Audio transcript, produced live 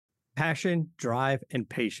Passion, drive, and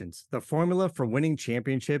patience. The formula for winning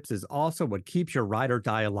championships is also what keeps your ride or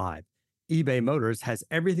die alive. eBay Motors has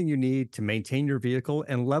everything you need to maintain your vehicle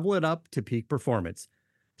and level it up to peak performance.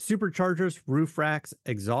 Superchargers, roof racks,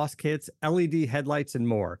 exhaust kits, LED headlights, and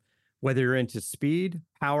more. Whether you're into speed,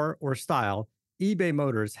 power, or style, eBay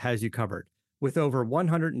Motors has you covered. With over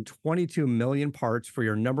 122 million parts for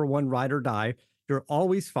your number one ride or die, you'll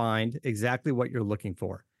always find exactly what you're looking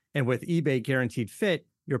for. And with eBay Guaranteed Fit,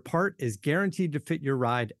 your part is guaranteed to fit your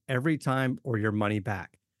ride every time or your money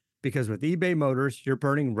back. Because with eBay Motors, you're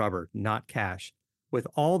burning rubber, not cash. With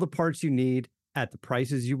all the parts you need at the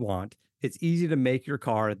prices you want, it's easy to make your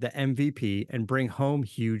car the MVP and bring home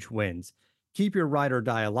huge wins. Keep your ride or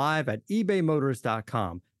die alive at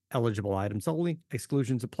ebaymotors.com. Eligible items only.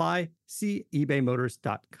 Exclusions apply. See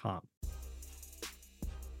ebaymotors.com.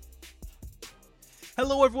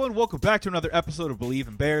 Hello, everyone. Welcome back to another episode of Believe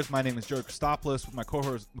in Bears. My name is Joey Christopoulos with my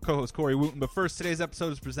co-host Corey Wooten. But first, today's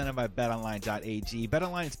episode is presented by BetOnline.ag.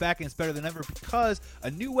 BetOnline is back and it's better than ever because a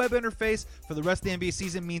new web interface for the rest of the NBA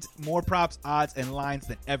season means more props, odds, and lines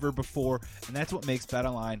than ever before. And that's what makes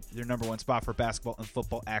BetOnline their number one spot for basketball and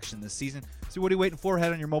football action this season. So what are you waiting for?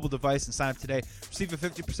 Head on your mobile device and sign up today. Receive a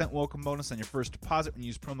 50% welcome bonus on your first deposit when you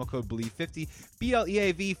use promo code BELIEVE50.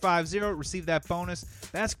 BLEAV50. Receive that bonus.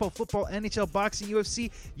 Basketball, football, NHL, boxing, UFC,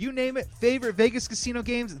 you name it. Favorite Vegas casino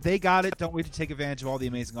games, they got it. Don't wait to take advantage of all the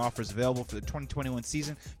amazing offers available for the 2021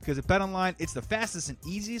 season because at BetOnline, it's the fastest and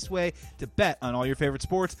easiest way to bet on all your favorite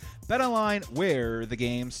sports. BetOnline, where the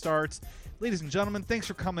game starts. Ladies and gentlemen, thanks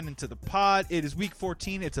for coming into the pod. It is week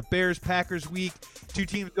 14. It's a Bears-Packers week. Two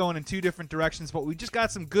teams going in two different directions, but we just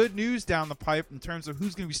got some good news down the pipe in terms of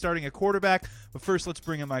who's going to be starting at quarterback. But first, let's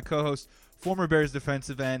bring in my co-host, former Bears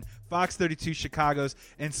defensive end, Fox 32 Chicago's,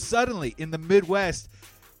 and suddenly in the Midwest,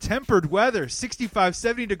 tempered weather, 65,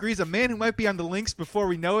 70 degrees. A man who might be on the Lynx before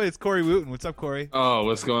we know it. It's Corey Wooten. What's up, Corey? Oh,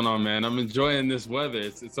 what's going on, man? I'm enjoying this weather.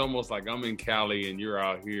 It's almost like I'm in Cali and you're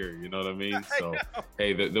out here. You know what I mean? So,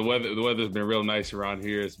 hey, the weather's been real nice around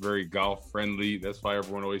here. It's very golf friendly. That's why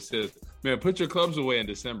everyone always says, man, put your clubs away in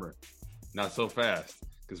December. Not so fast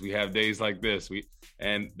because we have days like this.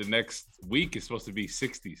 And the next week is supposed to be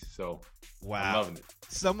 60s. So, wow. I'm loving it.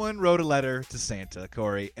 Someone wrote a letter to Santa,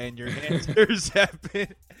 Corey, and your answers have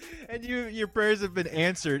been, and your prayers have been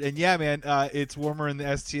answered. And yeah, man, it's warmer in the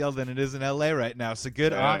STL than it is in LA right now. So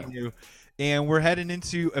good on you. And we're heading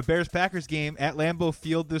into a Bears-Packers game at Lambeau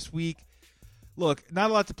Field this week. Look, not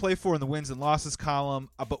a lot to play for in the wins and losses column,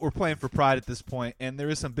 but we're playing for pride at this point, and there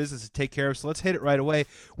is some business to take care of, so let's hit it right away.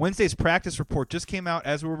 Wednesday's practice report just came out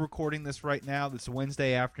as we're recording this right now. This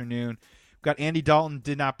Wednesday afternoon. We've got Andy Dalton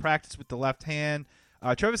did not practice with the left hand.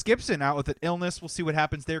 Travis Gibson out with an illness. We'll see what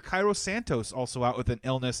happens there. Cairo Santos also out with an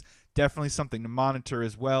illness. Definitely something to monitor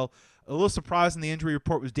as well. A little surprise in the injury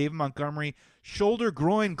report was David Montgomery. Shoulder,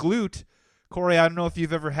 groin, glute. Corey, I don't know if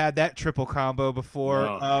you've ever had that triple combo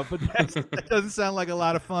before, but that doesn't sound like a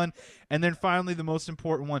lot of fun. And then finally, the most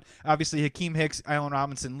important one, obviously Hakeem Hicks, Allen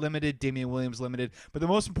Robinson limited, Damian Williams limited. But the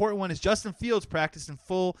most important one is Justin Fields practiced in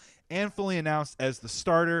full and fully announced as the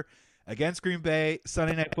starter against Green Bay,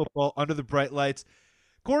 Sunday Night Football, under the bright lights.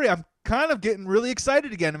 Corey, I'm kind of getting really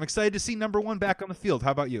excited again. I'm excited to see number one back on the field.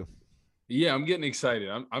 How about you? Yeah, I'm getting excited.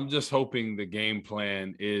 I'm just hoping the game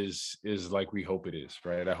plan is like we hope it is,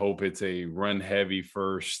 right? I hope it's a run heavy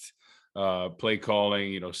first, play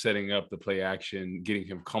calling, setting up the play action, getting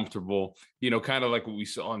him comfortable, kind of like what we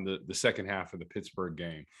saw in the second half of the Pittsburgh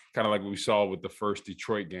game, kind of like what we saw with the first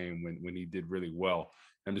Detroit game when he did really well.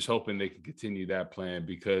 I'm just hoping they can continue that plan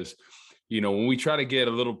because, when we try to get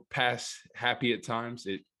a little pass happy at times,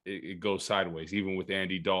 it goes sideways, even with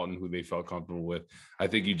Andy Dalton, who they felt comfortable with. I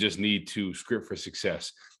think you just need to script for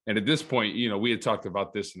success. And at this point, we had talked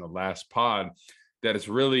about this in the last pod, that it's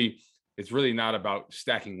really not about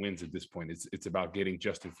stacking wins at this point. It's about getting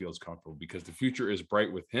Justin Fields comfortable because the future is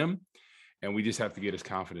bright with him, and we just have to get his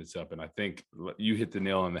confidence up. And I think you hit the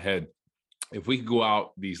nail on the head. If we could go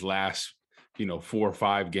out these last, 4 or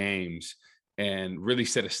 5 games and really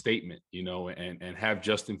set a statement, and have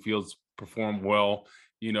Justin Fields perform well,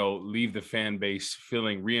 leave the fan base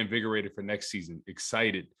feeling reinvigorated for next season,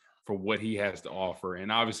 excited for what he has to offer.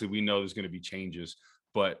 And obviously we know there's going to be changes,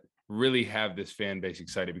 but really have this fan base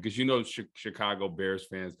excited because, Chicago Bears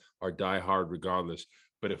fans are diehard regardless.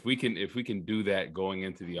 But if we can do that going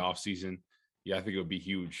into the offseason, I think it would be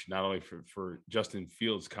huge, not only for Justin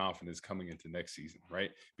Fields' confidence coming into next season,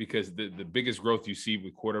 right? Because the biggest growth you see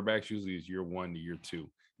with quarterbacks usually is year 1 to year 2.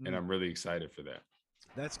 And I'm really excited for that.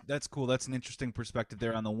 That's cool. That's an interesting perspective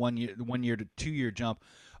there on the 1 year to 2 year jump.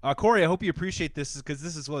 Corey, I hope you appreciate this because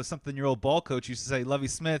this is something your old ball coach used to say, Lovie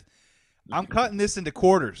Smith. I'm cutting this into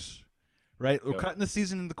quarters. right? We're Yep. cutting the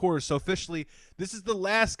season into quarters. So officially, this is the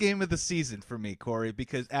last game of the season for me, Corey,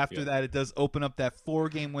 because after that, it does open up that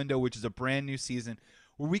 4-game window, which is a brand new season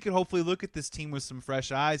where we could hopefully look at this team with some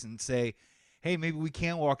fresh eyes and say, hey, maybe we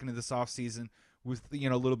can walk into this offseason with, a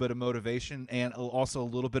little bit of motivation and also a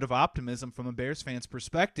little bit of optimism from a Bears fan's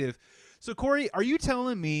perspective. So, Corey, are you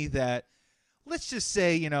telling me that, let's just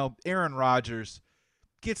say, Aaron Rodgers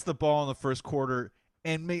gets the ball in the first quarter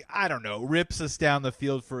and rips us down the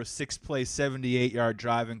field for a 6-play, 78-yard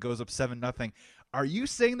drive and goes up 7-0. Are you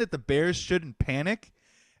saying that the Bears shouldn't panic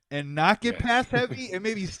and not get pass heavy and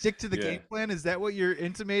maybe stick to the game plan? Is that what you're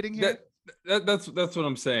intimating here? That's what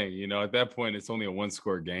I'm saying. At that point, it's only a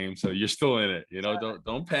 1-score game, so you're still in it.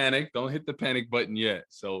 Don't panic. Don't hit the panic button yet.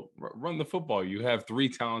 So run the football. You have 3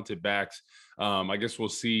 talented backs. I guess we'll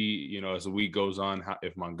see. As the week goes on,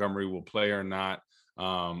 if Montgomery will play or not.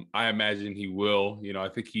 I imagine he will. I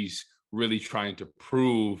think he's really trying to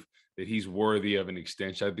prove that he's worthy of an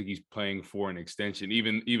extension. I think he's playing for an extension,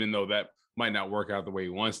 even though that might not work out the way he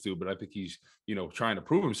wants to. But I think he's trying to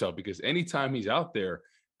prove himself, because anytime he's out there,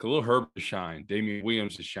 Khalil Herbert to shine, Damian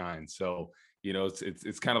Williams to shine. So,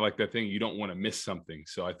 it's kind of like that thing. You don't want to miss something.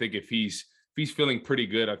 So I think if he's feeling pretty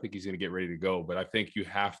good, I think he's going to get ready to go. But I think you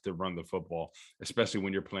have to run the football, especially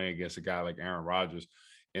when you're playing against a guy like Aaron Rodgers.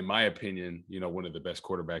 In my opinion, one of the best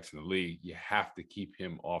quarterbacks in the league. You have to keep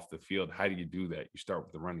him off the field. How do you do that? You start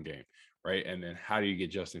with the run game, right? And then how do you get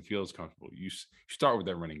Justin Fields comfortable? You start with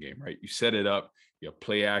that running game, right? You set it up. You have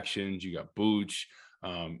play actions. You got Booch.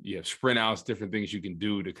 You have sprint outs, different things you can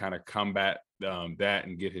do to kind of combat that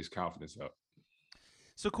and get his confidence up.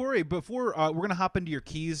 So, Corey, before we're going to hop into your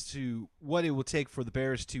keys to what it will take for the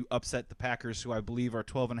Bears to upset the Packers, who I believe are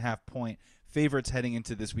 12.5-point favorites heading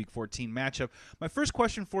into this Week 14 matchup. My first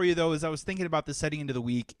question for you, though, is I was thinking about this heading into the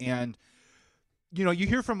week, and, you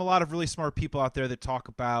hear from a lot of really smart people out there that talk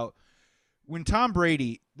about when Tom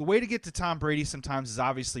Brady, the way to get to Tom Brady sometimes is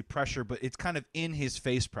obviously pressure, but it's kind of in his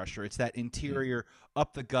face pressure. It's that interior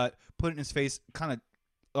up the gut, put it in his face, kind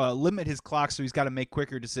of limit his clock so he's got to make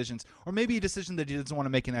quicker decisions, or maybe a decision that he doesn't want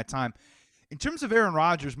to make in that time. In terms of Aaron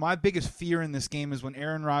Rodgers, my biggest fear in this game is when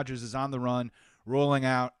Aaron Rodgers is on the run, rolling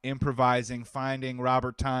out, improvising, finding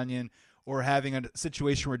Robert Tonyan, or having a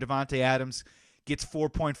situation where Devontae Adams gets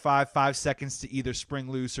 4.5 seconds to either spring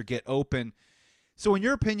loose or get open. So in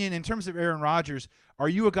your opinion, in terms of Aaron Rodgers, are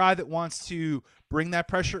you a guy that wants to bring that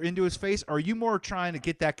pressure into his face? Or are you more trying to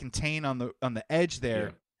get that contain on the edge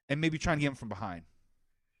there and maybe trying to get him from behind?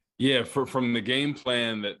 Yeah, from the game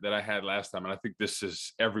plan that I had last time, and I think this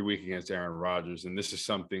is every week against Aaron Rodgers, and this is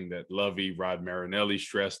something that Rod Marinelli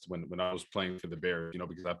stressed when I was playing for the Bears,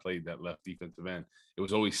 because I played that left defensive end. It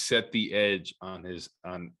was always set the edge on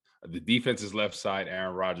the defense's left side,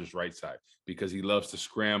 Aaron Rodgers' right side, because he loves to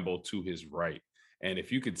scramble to his right. And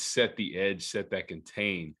if you could set the edge, set that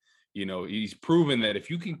contain, he's proven that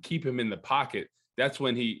if you can keep him in the pocket, that's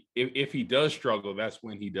when if he does struggle, that's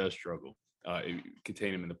when he does struggle.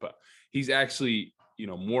 Contain him in the pocket. He's actually,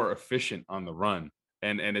 more efficient on the run.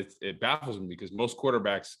 And it baffles me because most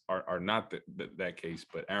quarterbacks are not that case,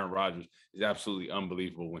 but Aaron Rodgers is absolutely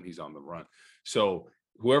unbelievable when he's on the run. So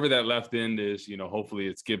whoever that left end is, hopefully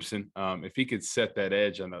it's Gibson. If he could set that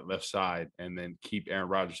edge on that left side and then keep Aaron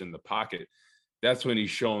Rodgers in the pocket, that's when he's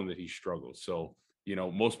shown that he struggles. So,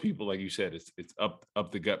 most people, like you said, it's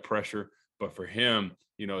up the gut pressure, but for him,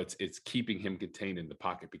 it's keeping him contained in the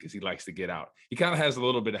pocket because he likes to get out. He kind of has a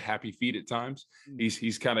little bit of happy feet at times.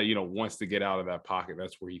 He's kind of, wants to get out of that pocket.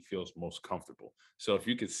 That's where he feels most comfortable. So if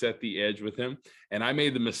you could set the edge with him, and I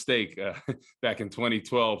made the mistake back in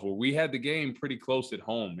 2012 where we had the game pretty close at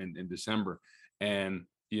home in December. And,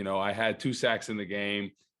 I had 2 sacks in the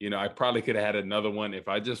game. I probably could have had another one if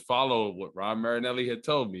I just followed what Rod Marinelli had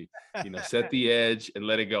told me, set the edge and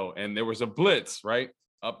let it go. And there was a blitz, right,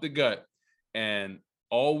 up the gut. And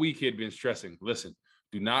all week he had been stressing, listen,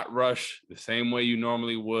 do not rush the same way you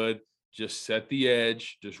normally would. Just set the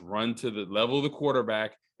edge, just run to the level of the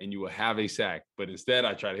quarterback, and you will have a sack. But instead,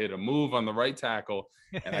 I tried to hit a move on the right tackle,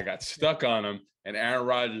 and I got stuck on him. And Aaron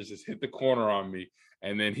Rodgers just hit the corner on me.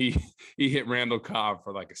 And then he hit Randall Cobb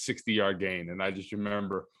for like a 60-yard gain. And I just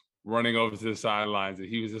remember running over to the sidelines, and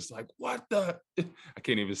he was just like, what the? I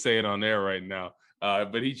can't even say it on air right now.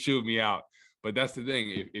 But he chewed me out. But that's the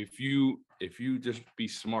thing. If you just be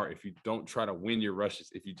smart, if you don't try to win your rushes,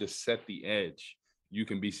 if you just set the edge, you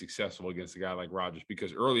can be successful against a guy like Rodgers.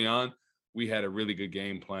 Because early on, we had a really good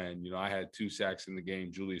game plan. I had 2 sacks in the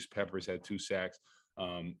game. Julius Peppers had 2 sacks.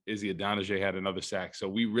 Izzy Adonijay had another sack. So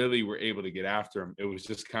we really were able to get after him. It was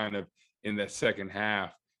just kind of in that second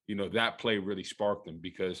half, that play really sparked him,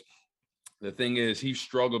 because the thing is he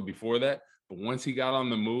struggled before that. But once he got on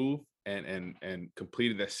the move and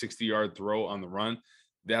completed that 60-yard throw on the run,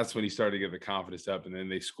 that's when he started to get the confidence up. And then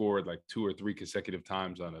they scored like 2 or 3 consecutive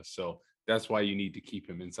times on us. So that's why you need to keep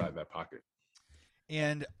him inside that pocket.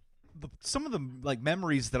 And some of the like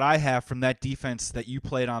memories that I have from that defense that you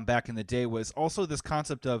played on back in the day was also this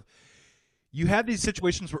concept of you had these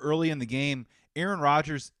situations where early in the game, Aaron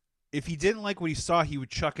Rodgers, if he didn't like what he saw, he would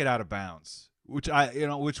chuck it out of bounds, which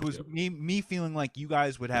was me feeling like you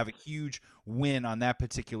guys would have a huge win on that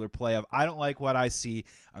particular play of I don't like what I see.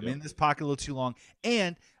 I'm in this pocket a little too long,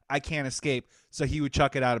 and I can't escape. So he would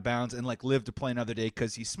chuck it out of bounds and like live to play another day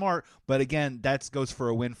because he's smart. But again, that goes for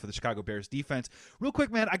a win for the Chicago Bears defense. Real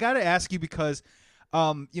quick, man, I got to ask you because,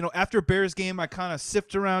 after a Bears game, I kind of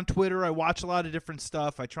sift around Twitter. I watch a lot of different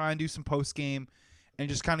stuff. I try and do some post game and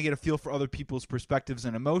just kind of get a feel for other people's perspectives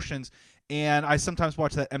and emotions. And I sometimes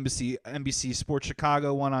watch that NBC Sports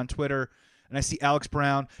Chicago one on Twitter, and I see Alex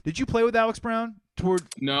Brown. Did you play with Alex Brown?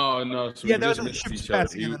 No. So that was in the Chips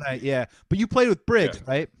passing in the night. Yeah, but you played with Briggs,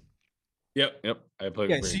 right? Yep. I played with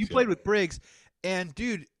Briggs. So you played with Briggs. And,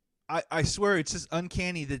 dude, I swear it's just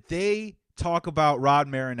uncanny that they talk about Rod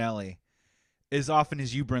Marinelli as often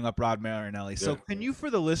as you bring up Rod Marinelli. So can you, for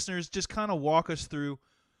the listeners, just kind of walk us through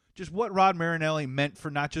just what Rod Marinelli meant for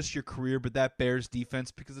not just your career but that Bears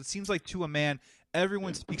defense? Because it seems like, to a man,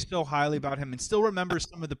 everyone speaks so highly about him and still remembers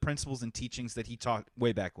some of the principles and teachings that he taught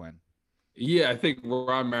way back when. Yeah, I think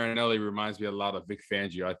Rod Marinelli reminds me a lot of Vic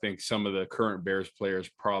Fangio. I think some of the current Bears players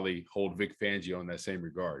probably hold Vic Fangio in that same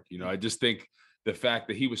regard. I just think the fact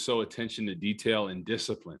that he was so attention to detail and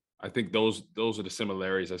discipline, I think those are the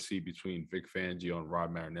similarities I see between Vic Fangio and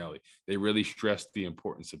Rod Marinelli. They really stressed the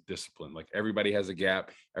importance of discipline. Like, everybody has a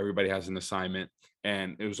gap, everybody has an assignment,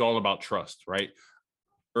 and it was all about trust, right?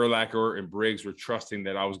 Urlacher and Briggs were trusting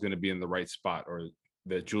that I was going to be in the right spot, or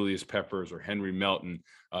that Julius Peppers or Henry Melton,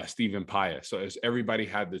 Stephen Paya. So as everybody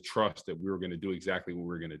had the trust that we were going to do exactly what we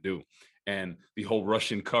were going to do. And the whole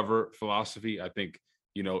Russian cover philosophy, I think,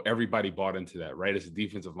 everybody bought into that, right? As a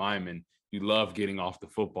defensive lineman, you love getting off the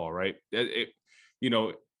football, right?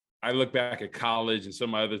 I look back at college and some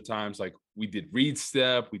of my other times, like we did read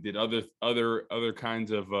step, we did other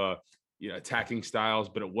kinds of attacking styles,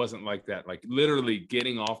 but it wasn't like that. Like, literally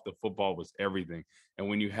getting off the football was everything. And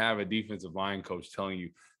when you have a defensive line coach telling you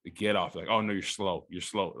to get off, like, oh no, you're slow.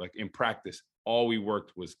 Like, in practice, all we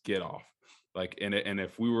worked was get off. Like, and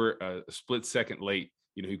if we were a split second late,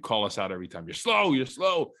 he'd call us out every time. You're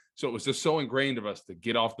slow. So it was just so ingrained of us to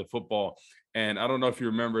get off the football. And I don't know if you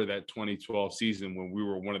remember that 2012 season when we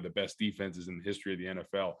were one of the best defenses in the history of the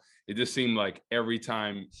NFL. It just seemed like every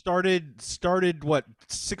time started what,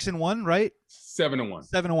 6-1, right?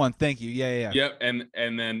 7-1. 7-1. Thank you. Yeah. Yep. And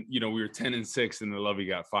then we were 10-6 and then Lovie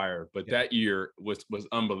got fired. But that year was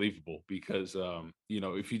unbelievable because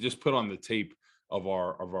if you just put on the tape of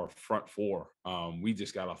our front four, we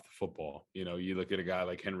just got off the football. You look at a guy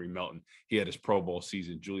like Henry Melton, he had his Pro Bowl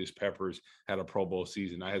season. Julius Peppers had a Pro Bowl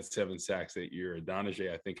season. I had 7 sacks that year.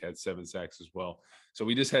 Donijay, I think, had 7 sacks as well. So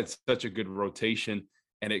we just had such a good rotation,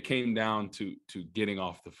 and it came down to getting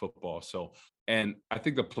off the football. So, and I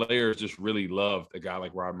think the players just really loved a guy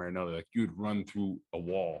like Rod Marinelli. Like, you'd run through a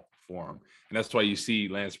wall for him. And that's why you see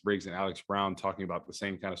Lance Briggs and Alex Brown talking about the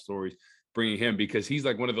same kind of stories, bringing him, because he's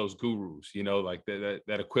like one of those gurus, like that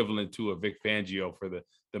equivalent to a Vic Fangio for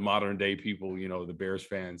the modern day people, the Bears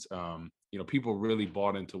fans. People really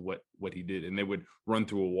bought into what he did, and they would run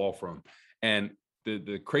through a wall for him. And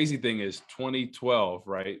the crazy thing is 2012,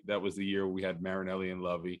 right? That was the year we had Marinelli and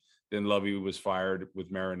Lovie. Then Lovie was fired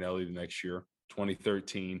with Marinelli the next year.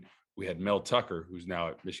 2013, we had Mel Tucker, who's now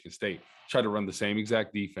at Michigan State, tried to run the same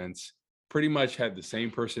exact defense, pretty much had the same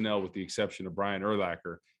personnel with the exception of Brian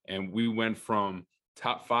Urlacher. And we went from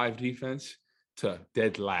top 5 defense to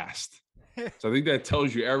dead last. So I think that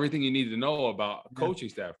tells you everything you need to know about a coaching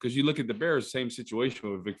staff. Because you look at the Bears, same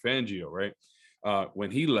situation with Vic Fangio, right?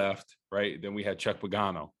 When he left, right, then we had Chuck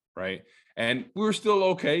Pagano, right? And we were still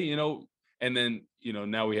okay, and then,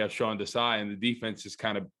 now we have Sean Desai, and the defense has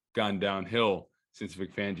kind of gone downhill since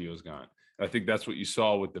Vic Fangio's gone. And I think that's what you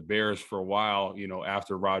saw with the Bears for a while,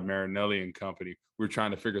 after Rod Marinelli and company. We were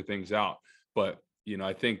trying to figure things out. But,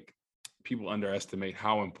 I think people underestimate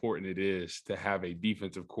how important it is to have a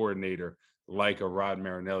defensive coordinator like a Rod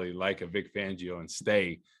Marinelli, like a Vic Fangio, and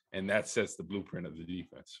stay. And that sets the blueprint of the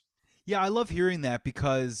defense. Yeah, I love hearing that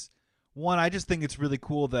because, one, I just think it's really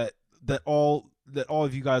cool that all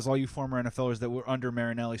of you guys, all you former NFLers that were under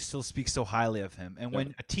Marinelli, still speak so highly of him. And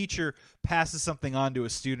when a teacher passes something on to a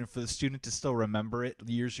student, for the student to still remember it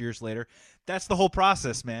years later, that's the whole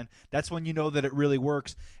process, man. That's when you know that it really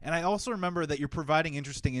works. And I also remember that you're providing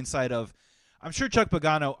interesting insight of, I'm sure Chuck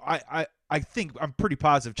Pagano. I think I'm pretty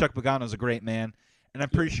positive Chuck Pagano's a great man, and I'm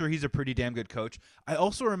pretty sure he's a pretty damn good coach. I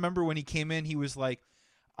also remember when he came in, he was like,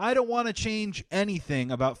 I don't want to change anything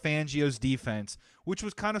about Fangio's defense, which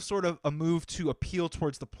was kind of sort of a move to appeal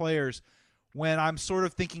towards the players. When I'm sort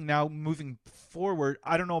of thinking now moving forward,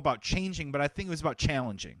 I don't know about changing, but I think it was about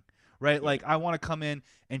challenging, right? Like I want to come in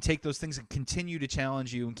and take those things and continue to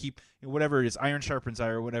challenge you and keep whatever it is, iron sharpens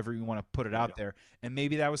iron, or whatever you want to put it out there. And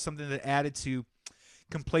maybe that was something that added to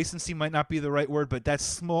complacency, might not be the right word, but that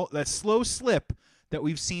slow slip that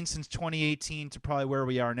we've seen since 2018 to probably where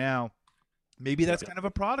we are now. Maybe that's kind of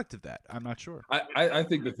a product of that. I'm not sure. I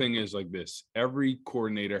think the thing is like this. Every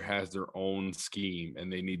coordinator has their own scheme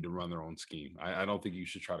and they need to run their own scheme. I don't think you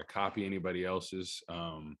should try to copy anybody else's.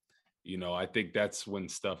 I think that's when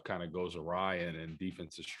stuff kind of goes awry and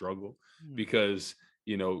defenses struggle because,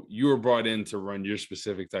 you were brought in to run your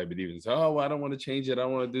specific type of defense. Oh, well, I don't want to change it. I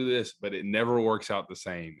want to do this, but it never works out the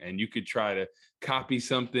same. And you could try to copy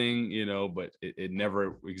something, but it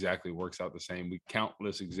never exactly works out the same. We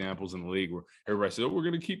countless examples in the league where everybody said, oh, we're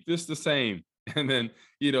going to keep this the same. And then,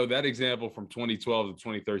 that example from 2012 to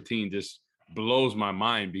 2013 just blows my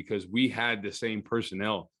mind because we had the same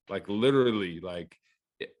personnel, like literally, like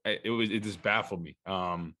it just baffled me,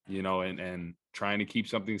 and trying to keep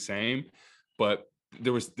something same, but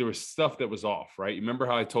there was stuff that was off, right? You remember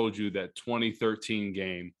how I told you that 2013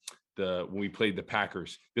 game, when we played the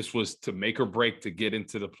Packers, this was to make or break to get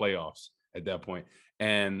into the playoffs at that point.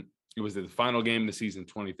 And it was the final game of the season,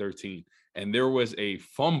 2013. And there was a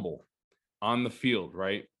fumble on the field,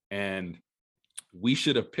 right? And we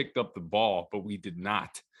should have picked up the ball, but we did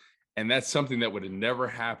not. And that's something that would have never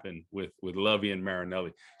happened with Lovie and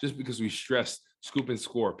Marinelli, just because we stressed scoop and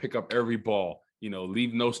score, pick up every ball,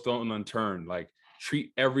 leave no stone unturned, like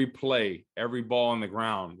treat every play, every ball on the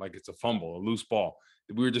ground like it's a fumble, a loose ball.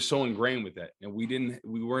 We were just so ingrained with that. And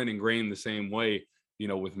we weren't ingrained the same way,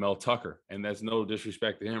 with Mel Tucker. And that's no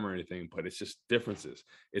disrespect to him or anything, but it's just differences.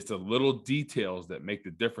 It's the little details that make the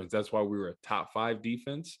difference. That's why we were a top 5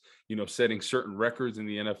 defense, setting certain records in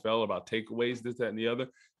the NFL about takeaways, this, that, and the other,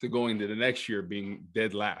 to going to the next year being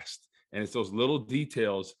dead last. And it's those little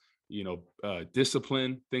details,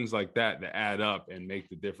 discipline, things like that add up and make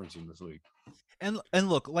the difference in this league. And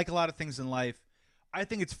look, like a lot of things in life, I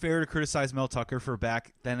think it's fair to criticize Mel Tucker for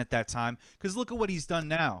back then at that time, because look at what he's done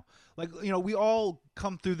now. Like, we all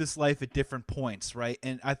come through this life at different points, right?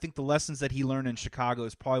 And I think the lessons that he learned in Chicago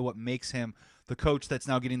is probably what makes him the coach that's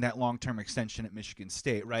now getting that long-term extension at Michigan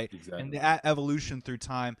State, right? Exactly. And the evolution through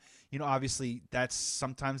time, obviously that's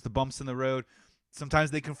sometimes the bumps in the road. Sometimes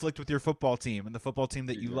they conflict with your football team and the football team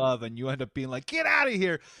that you love, and you end up being like, get out of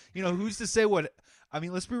here. Who's to say what – I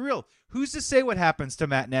mean, let's be real. Who's to say what happens to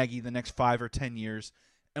Matt Nagy the next 5 or 10 years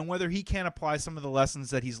and whether he can apply some of the lessons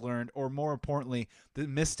that he's learned, or more importantly, the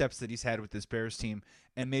missteps that he's had with this Bears team,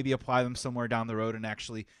 and maybe apply them somewhere down the road and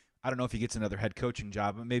actually – I don't know if he gets another head coaching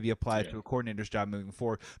job, but maybe apply it to a coordinator's job moving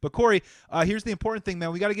forward. But, Corey, here's the important thing,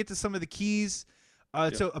 man. We got to get to some of the keys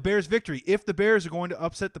to a Bears victory. If the Bears are going to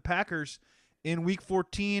upset the Packers – in week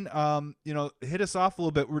 14, hit us off a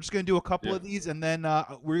little bit. We're just going to do a couple of these, and then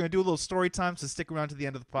we're going to do a little story time, so stick around to the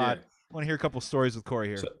end of the pod. I want to hear a couple of stories with Corey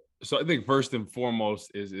here. So I think first and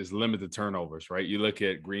foremost is limit the turnovers, right? You look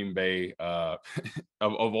at Green Bay, of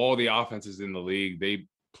all the offenses in the league, they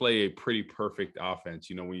play a pretty perfect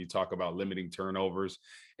offense, when you talk about limiting turnovers.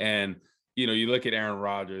 And, you look at Aaron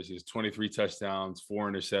Rodgers, his 23 touchdowns,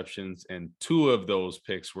 4 interceptions, and 2 of those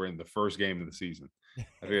picks were in the first game of the season.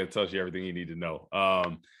 I think that tells you everything you need to know.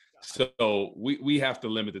 So we have to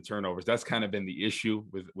limit the turnovers. That's kind of been the issue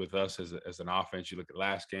with us as an offense. You look at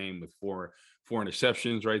last game with four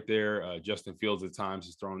interceptions right there. Justin Fields at times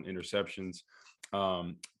has thrown interceptions.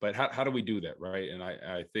 But how do we do that, right? And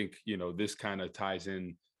I think, this kind of ties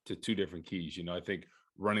in to 2 different keys. I think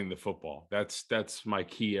running the football, that's my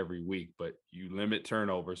key every week, but you limit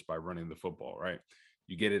turnovers by running the football, right?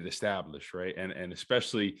 You get it established, right? And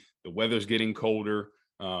especially the weather's getting colder.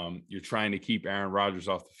 You're trying to keep Aaron Rodgers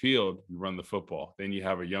off the field. You run the football. Then you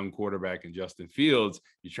have a young quarterback in Justin Fields.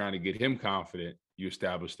 You're trying to get him confident. You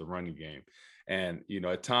establish the running game. And,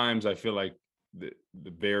 at times I feel like the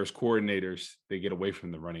Bears coordinators, they get away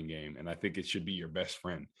from the running game. And I think it should be your best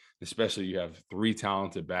friend, especially you have 3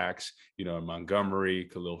 talented backs, Montgomery,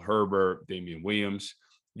 Khalil Herbert, Damian Williams.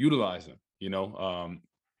 Utilize them,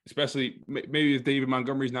 especially maybe if David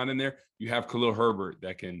Montgomery's not in there, you have Khalil Herbert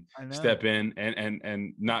that can step in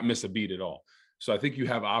and not miss a beat at all. So I think you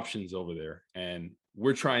have options over there, and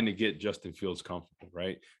we're trying to get Justin Fields comfortable,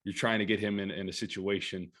 right? You're trying to get him in a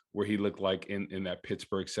situation where he looked like in that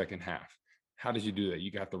Pittsburgh second half. How did you do that?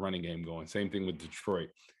 You got the running game going. Same thing with Detroit.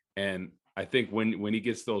 And I think when he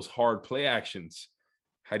gets those hard play actions,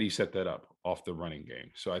 how do you set that up off the running game?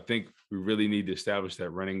 So I think we really need to establish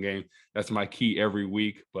that running game. That's my key every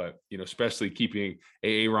week. But especially keeping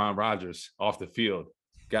Aaron Rodgers off the field,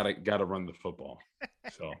 gotta run the football.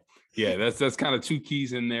 So yeah, that's kind of two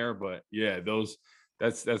keys in there. But yeah,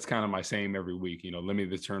 that's kind of my same every week. Limit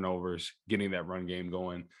the turnovers, getting that run game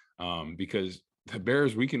going. Because the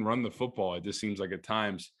Bears, we can run the football. It just seems like at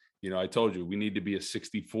times, I told you we need to be a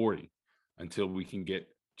 60-40 until we can get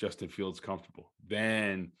Justin Fields comfortable.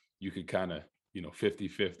 Then you could kind of,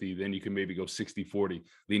 50-50. Then you can maybe go 60-40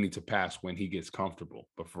 leaning to pass when he gets comfortable.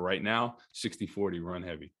 But for right now, 60-40 run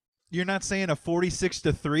heavy. You're not saying a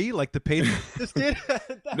 46-3 like the Patriots just did?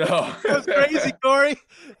 No. That was crazy, Corey.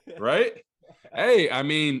 Right? Hey, I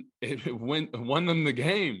mean, it won them the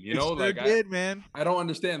game, It sure did, man. I don't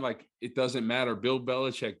understand. Like, it doesn't matter. Bill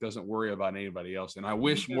Belichick doesn't worry about anybody else. And I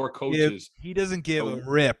wish more coaches. He doesn't give a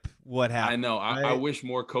rip what happened. I know. Right? I wish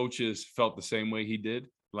more coaches felt the same way he did.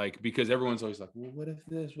 Like, because everyone's always like, well, what if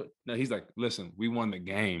this? What? No, he's like, listen, we won the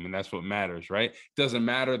game, and that's what matters, right? It doesn't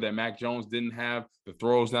matter that Mac Jones didn't have the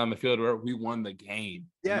throws down the field. We won the game.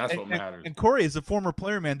 Yeah, and that's what matters. And Corey, as a former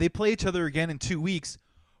player, man, they play each other again in 2 weeks.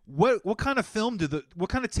 What kind of film what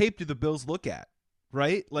kind of tape do the Bills look at,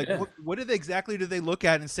 right? Like, what do they look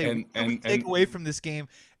at and say, and take away from this game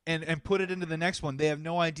and put it into the next one? They have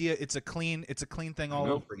no idea. It's a clean thing all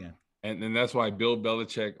over again. And that's why Bill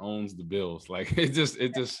Belichick owns the Bills. Like, it just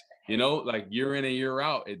like year in and year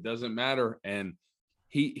out, it doesn't matter. And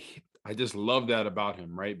I just love that about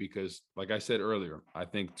him, right? Because like I said earlier, I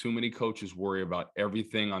think too many coaches worry about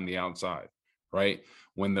everything on the outside, right?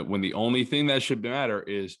 When the only thing that should matter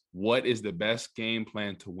is what is the best game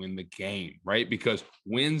plan to win the game, right? Because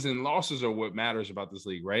wins and losses are what matters about this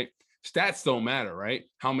league, right? Stats don't matter, right?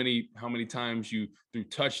 How many times you threw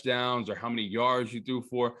touchdowns or how many yards you threw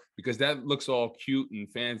for, because that looks all cute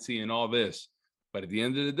and fancy and all this. But at the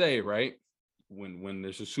end of the day, right, when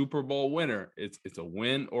there's a Super Bowl winner, it's a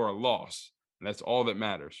win or a loss, and that's all that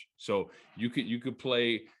matters. So you could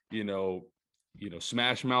play,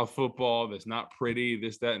 smash mouth football that's not pretty,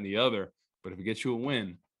 this, that, and the other. But if it gets you a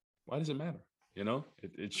win, why does it matter?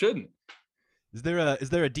 It shouldn't. Is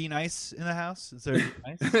there a D Nice in the house? Is there a D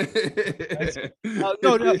Nice?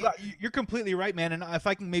 No, you're completely right, man. And if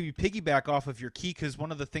I can maybe piggyback off of your key, because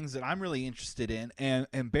one of the things that I'm really interested in,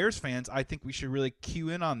 and Bears fans, I think we should really cue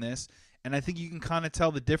in on this, and I think you can kind of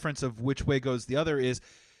tell the difference of which way goes the other is,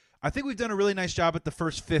 I think we've done a really nice job at the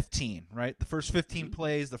first 15, right? The first 15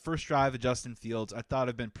 plays, the first drive of Justin Fields, I thought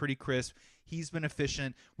have been pretty crisp. He's been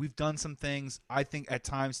efficient. We've done some things, I think, at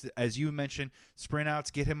times, as you mentioned, sprint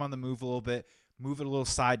outs, get him on the move a little bit, move it a little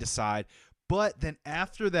side to side. But then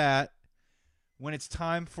after that, when it's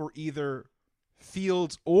time for either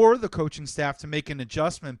Fields or the coaching staff to make an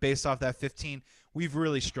adjustment based off that 15, we've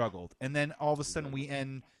really struggled. And then all of a sudden we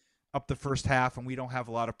end up the first half and we don't have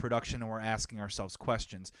a lot of production and we're asking ourselves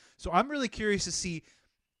questions. So I'm really curious to see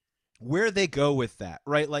where they go with that,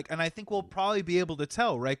 right? Like, and I think we'll probably be able to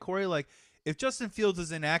tell, right, Corey? Like, if Justin Fields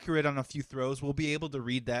is inaccurate on a few throws, we'll be able to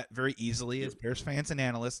read that very easily as Bears fans and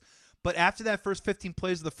analysts. But after that first 15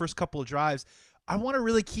 plays of the first couple of drives, I want to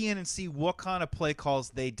really key in and see what kind of play calls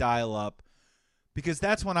they dial up, because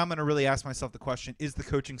that's when I'm going to really ask myself the question, is the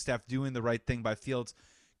coaching staff doing the right thing by Fields?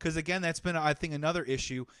 Because, again, that's been, I think, another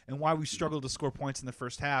issue and why we struggled to score points in the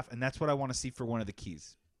first half, and that's what I want to see for one of the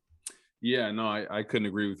keys. Yeah, no, I couldn't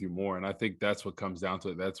agree with you more, and I think that's what comes down to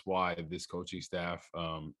it. That's why this coaching staff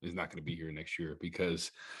is not going to be here next year,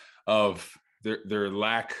 because of their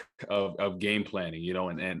lack of game planning,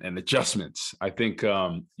 and adjustments. I think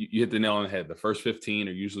you hit the nail on the head. The first 15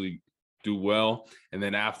 are usually do well, and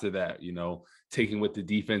then after that, taking what the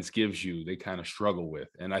defense gives you, they kind of struggle with.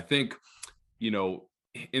 And I think,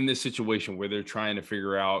 in this situation where they're trying to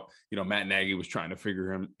figure out, Matt Nagy was trying to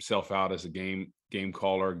figure himself out as a game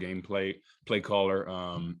caller, play caller,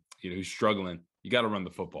 who's struggling. You got to run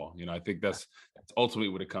the football. I think that's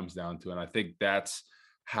ultimately what it comes down to. And I think that's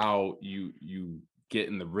how you get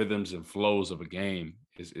in the rhythms and flows of a game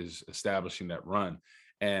is establishing that run.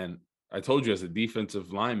 And I told you, as a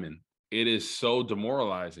defensive lineman, it is so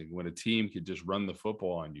demoralizing when a team could just run the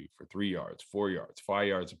football on you for 3 yards, 4 yards, 5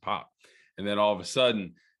 yards a pop. And then all of a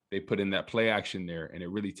sudden they put in that play action there and it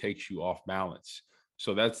really takes you off balance.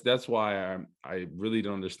 So that's why I really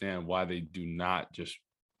don't understand why they do not just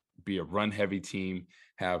be a run heavy team,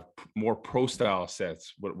 have more pro style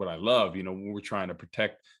sets. What I love, when we're trying to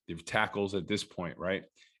protect the tackles at this point, right?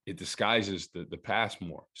 It disguises the pass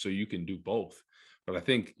more. So you can do both. But I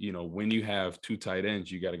think, when you have two tight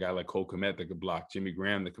ends, you got a guy like Cole Kmet that can block, Jimmy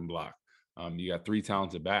Graham that can block. You got three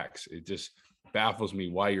talented backs. baffles me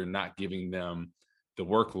why you're not giving them the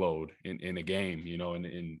workload in a game,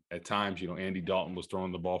 and at times, Andy Dalton was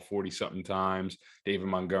throwing the ball 40 something times. David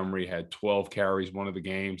Montgomery had 12 carries one of the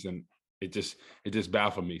games, and it just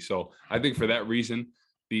baffled me. So I think for that reason,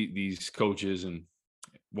 these coaches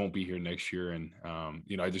won't be here next year. And,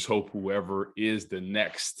 I just hope whoever is the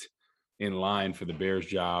next in line for the Bears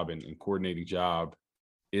job and coordinating job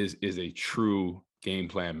is a true game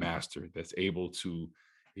plan master that's able to,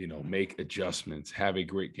 make adjustments, have a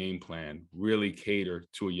great game plan, really cater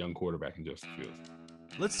to a young quarterback in Justin Fields.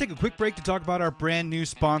 Let's take a quick break to talk about our brand new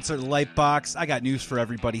sponsor, Lightbox. I got news for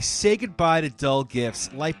everybody. Say goodbye to dull gifts.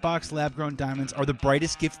 Lightbox lab-grown diamonds are the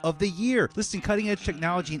brightest gift of the year. Listing cutting-edge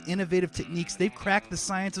technology and innovative techniques, they've cracked the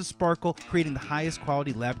science of sparkle, creating the highest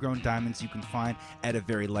quality lab-grown diamonds you can find at a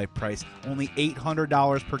very light price. Only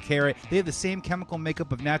 $800 per carat. They have the same chemical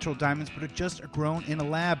makeup of natural diamonds, but are just grown in a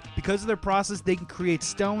lab. Because of their process, they can create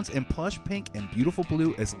stones in plush pink and beautiful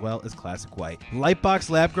blue, as well as classic white. Lightbox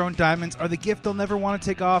lab-grown diamonds are the gift they'll never want to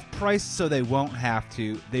take off, priced so they won't have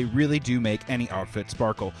to. They really do make any outfit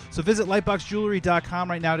sparkle. So visit lightboxjewelry.com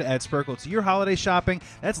right now to add sparkle to your holiday shopping.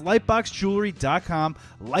 That's lightboxjewelry.com.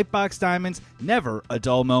 Lightbox diamonds, never a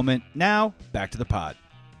dull moment. Now, back to the pod.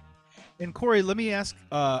 And Corey, let me ask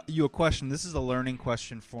you a question. This is a learning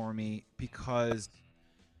question for me because,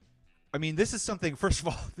 this is something, first of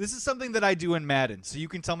all, this is something that I do in Madden, so you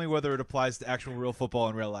can tell me whether it applies to actual real football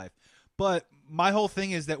in real life. But my whole thing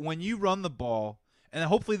is that when you run the ball, and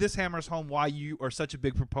hopefully this hammers home why you are such a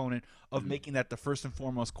big proponent of making that the first and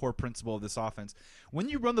foremost core principle of this offense. When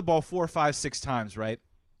you run the ball 4, 5, 6 times, right,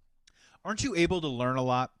 aren't you able to learn a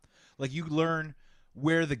lot? Like you learn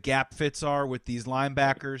where the gap fits are with these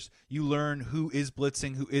linebackers. You learn who is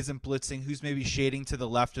blitzing, who isn't blitzing, who's maybe shading to the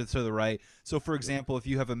left or to the right. So, for example, if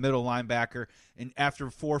you have a middle linebacker and after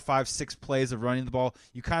 4, 5, 6 plays of running the ball,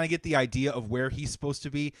 you kind of get the idea of where he's supposed to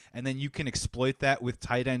be, and then you can exploit that with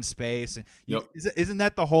tight end space. And isn't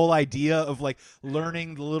that the whole idea of like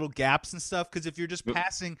learning the little gaps and stuff? Because if you're just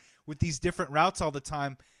passing with these different routes all the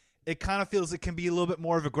time, it kind of feels it can be a little bit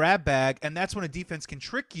more of a grab bag, and that's when a defense can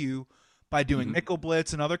trick you by doing nickel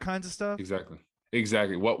blitz and other kinds of stuff?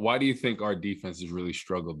 Exactly. Why do you think our defense has really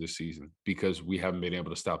struggled this season? Because we haven't been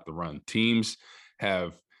able to stop the run. Teams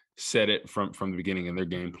have said it from the beginning in their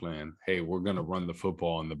game plan. Hey, we're going to run the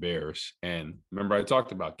football on the Bears. And remember, I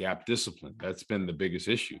talked about gap discipline. That's been the biggest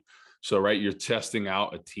issue. So, right, you're testing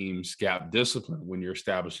out a team's gap discipline when you're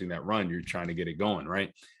establishing that run. You're trying to get it going,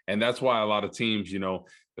 right? And that's why a lot of teams,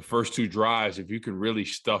 the first 2 drives, if you can really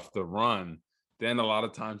stuff the run, then a lot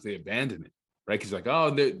of times they abandon it, right? Because like, oh,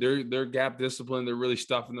 they're gap discipline, they're really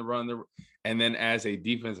stuffing the run. And then as a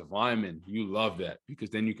defensive lineman, you love that because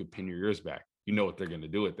then you can pin your ears back. You know what they're going to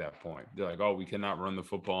do at that point. They're like, oh, we cannot run the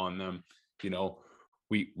football on them.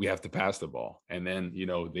 We have to pass the ball. And then,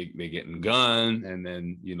 they get in gun, and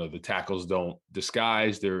then, the tackles don't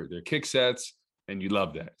disguise their kick sets, and you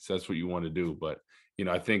love that. So that's what you want to do. But,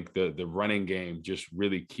 I think the running game just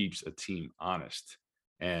really keeps a team honest.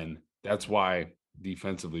 And that's why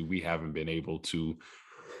defensively we haven't been able to,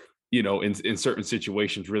 in certain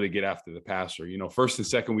situations really get after the passer. First and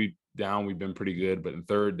second we've been pretty good, but in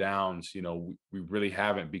third downs, we really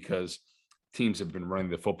haven't because teams have been running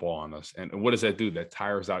the football on us. And what does that do? That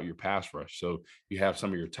tires out your pass rush. So you have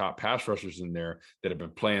some of your top pass rushers in there that have been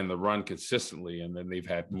playing the run consistently, and then they've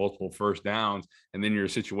had multiple first downs, and then you're in a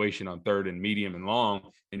situation on third and medium and long,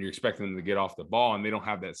 and you're expecting them to get off the ball, and they don't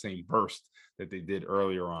have that same burst that they did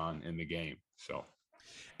earlier on in the game. So,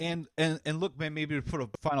 and look, man, maybe to put a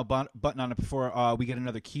final button on it before we get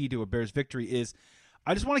another key to a Bears victory is,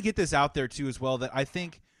 I just want to get this out there too as well, that I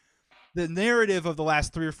think the narrative of the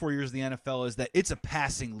last 3 or 4 years of the NFL is that it's a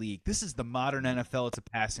passing league. This is the modern NFL. It's a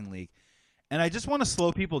passing league. And I just want to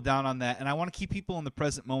slow people down on that, and I want to keep people in the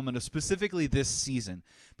present moment of specifically this season,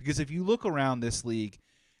 because if you look around this league,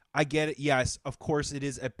 I get it. Yes, of course, it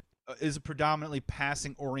is a predominantly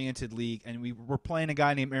passing-oriented league, and we're playing a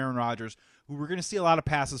guy named Aaron Rodgers, who we're going to see a lot of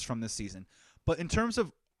passes from this season. But in terms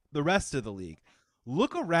of the rest of the league,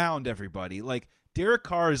 look around, everybody. Like, Derek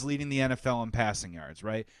Carr is leading the NFL in passing yards,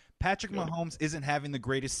 right? Patrick Mahomes isn't having the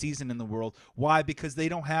greatest season in the world. Why? Because they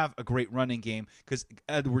don't have a great running game, because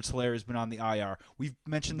Edwards-Helaire has been on the IR. We've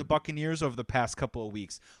mentioned the Buccaneers over the past couple of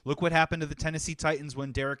weeks. Look what happened to the Tennessee Titans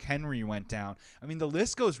when Derrick Henry went down. I mean, the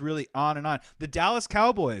list goes really on and on. The Dallas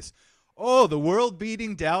Cowboys. Oh, the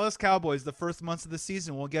world-beating Dallas Cowboys the first months of the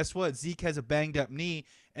season. Well, guess what? Zeke has a banged-up knee,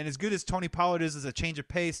 and as good as Tony Pollard is as a change of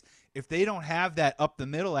pace, if they don't have that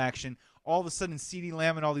up-the-middle action, all of a sudden CeeDee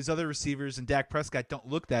Lamb and all these other receivers and Dak Prescott don't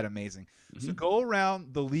look that amazing. So go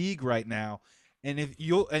around the league right now And if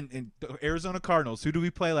you'll and the Arizona Cardinals, who do we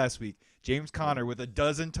play last week? James Conner with a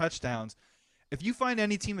dozen touchdowns. If you find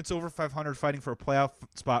any team that's over 500 fighting for a playoff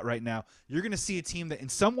spot right now, you're going to see a team that in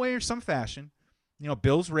some way or some fashion,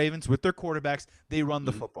 Bills, Ravens with their quarterbacks, they run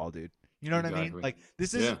the football, dude. You know what I mean? Like,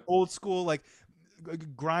 this isn't old school, like,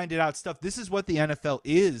 grinded out stuff. This is what the NFL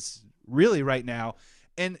is really right now.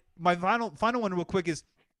 And my final one real quick is,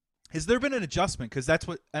 has there been an adjustment? Because that's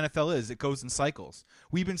what NFL is. It goes in cycles.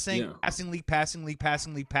 We've been saying passing league, passing league,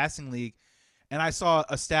 passing league, passing league. And I saw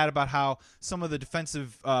a stat about how some of the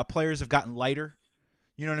defensive players have gotten lighter.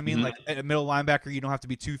 You know what I mean? Like a middle linebacker, you don't have to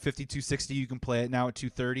be 250, 260. You can play it now at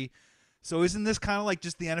 230. So isn't this kind of like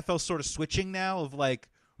just the NFL sort of switching now of like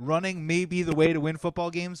running may be the way to win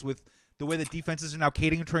football games with the way that defenses are now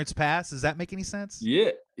catering towards pass? Does that make any sense?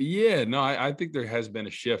 Yeah. No, I think there has been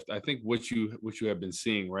a shift. I think what you have been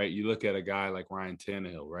seeing, right? You look at a guy like Ryan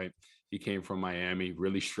Tannehill, right? He came from Miami,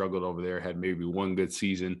 really struggled over there, had maybe one good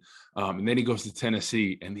season. And then he goes to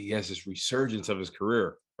Tennessee and he has this resurgence of his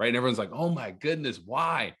career, right? And everyone's like, oh my goodness,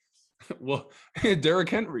 why? Well, Derrick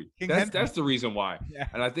Henry. That's the reason why. Yeah.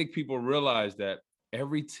 And I think people realize that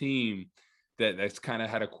every team that's kind of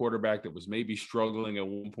had a quarterback that was maybe struggling at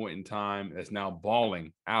one point in time that's now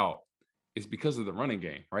balling out is because of the running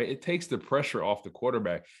game, right? It takes the pressure off the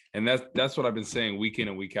quarterback. And that's what I've been saying week in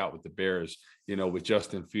and week out with the Bears, with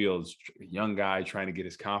Justin Fields, young guy trying to get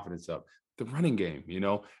his confidence up. The running game,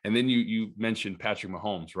 and then you mentioned Patrick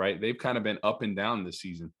Mahomes, right? They've kind of been up and down this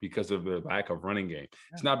season because of the lack of running game.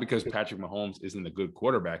 It's not because Patrick Mahomes isn't a good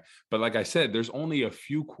quarterback, but like I said, there's only a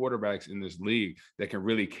few quarterbacks in this league that can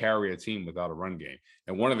really carry a team without a run game.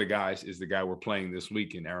 And one of the guys is the guy we're playing this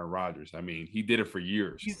week in Aaron Rodgers. I mean, he did it for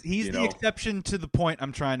years. He's the exception to the point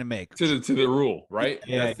I'm trying to make. To the rule, right?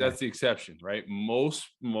 That's the exception, right?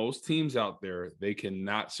 Most teams out there, they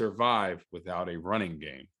cannot survive without a running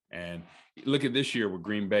game. And look at this year with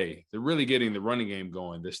Green Bay. They're really getting the running game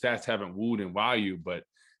going. The stats haven't wooed and wow you, but,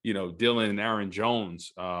 Dylan and Aaron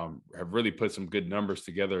Jones have really put some good numbers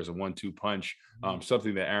together as a 1-2 punch,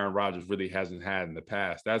 something that Aaron Rodgers really hasn't had in the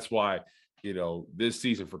past. That's why, this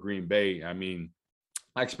season for Green Bay, I mean,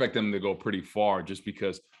 I expect them to go pretty far just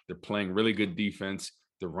because they're playing really good defense.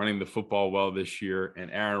 They're running the football well this year,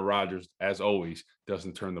 and Aaron Rodgers, as always,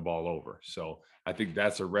 doesn't turn the ball over. So I think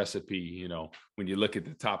that's a recipe, when you look at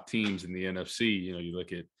the top teams in the NFC, you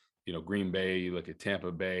look at, Green Bay, you look at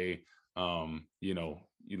Tampa Bay,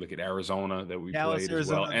 you look at Arizona that we Dallas, played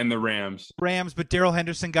Arizona, as well, and the Rams. But Darrell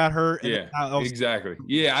Henderson got hurt. Exactly.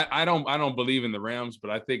 Yeah, I don't believe in the Rams, but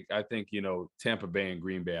I think Tampa Bay and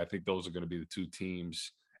Green Bay, I think those are going to be the two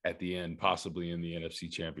teams at the end, possibly in the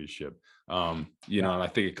NFC Championship. And I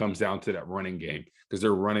think it comes down to that running game because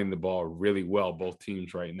they're running the ball really well, both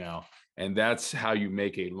teams right now. And that's how you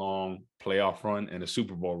make a long playoff run and a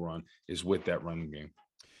Super Bowl run is with that running game.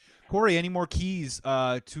 Corey, any more keys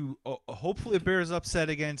to hopefully a Bears upset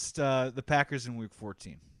against the Packers in Week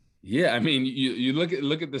 14? Yeah, I mean, you look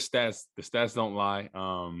at the stats. The stats don't lie.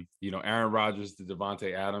 Aaron Rodgers to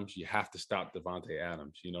Davante Adams. You have to stop Davante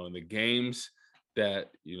Adams. In the games that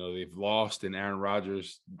they've lost and Aaron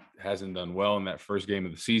Rodgers hasn't done well in that first game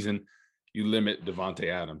of the season, you limit Davante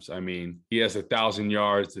Adams. I mean, he has 1,000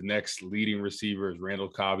 yards. The next leading receiver is Randall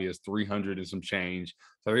Cobb. He has 300 and some change.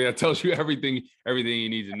 So that tells you everything you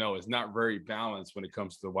need to know. It's not very balanced when it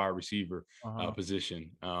comes to the wide receiver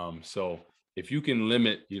position. So if you can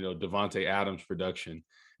limit, Davante Adams' production,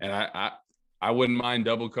 and I wouldn't mind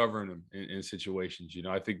double covering him in situations.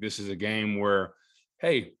 I think this is a game where,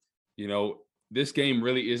 hey, this game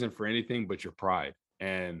really isn't for anything but your pride.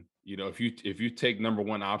 And if you take number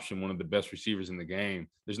one option, one of the best receivers in the game,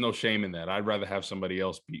 there's no shame in that. I'd rather have somebody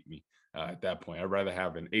else beat me at that point. I'd rather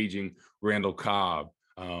have an aging Randall Cobb,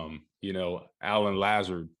 Alan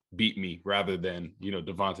Lazard beat me rather than,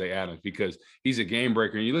 Davante Adams, because he's a game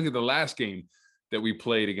breaker. And you look at the last game that we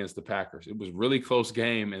played against the Packers, it was a really close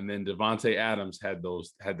game. And then Davante Adams had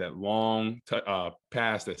that long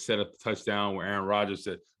pass that set up the touchdown where Aaron Rodgers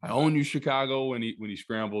said, "I own you, Chicago," when he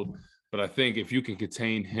scrambled. But I think if you can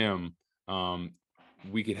contain him,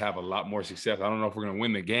 we could have a lot more success. I don't know if we're going to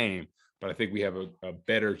win the game, but I think we have a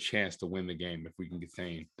better chance to win the game if we can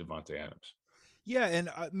contain Davante Adams. Yeah, and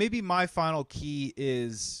maybe my final key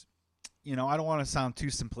is, I don't want to sound too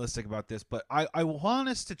simplistic about this, but I want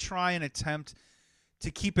us to try and attempt to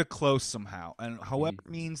keep it close somehow, and however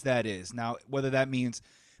means that is. Now, whether that means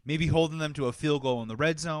maybe holding them to a field goal in the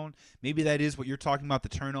red zone, maybe that is what you're talking about, the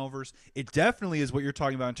turnovers. It definitely is what you're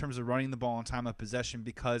talking about in terms of running the ball in time of possession,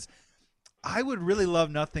 because I would really love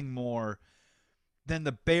nothing more than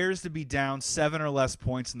the Bears to be down 7 or less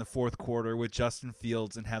points in the fourth quarter with Justin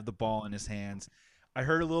Fields and have the ball in his hands. I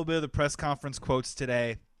heard a little bit of the press conference quotes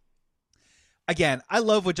today. Again, I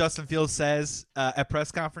love what Justin Fields says at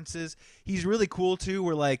press conferences. He's really cool too.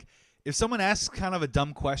 Where like, if someone asks kind of a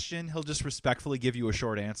dumb question, he'll just respectfully give you a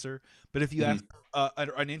short answer. But if you ask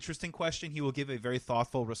an interesting question, he will give a very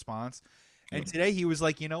thoughtful response. And today he was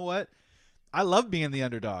like, you know what? I love being the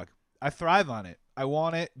underdog. I thrive on it. I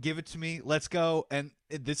want it. Give it to me. Let's go. And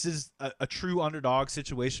this is a true underdog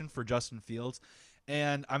situation for Justin Fields.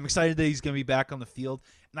 And I'm excited that he's going to be back on the field.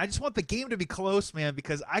 And I just want the game to be close, man,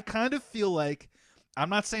 because I kind of feel like, I'm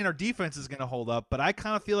not saying our defense is going to hold up, but I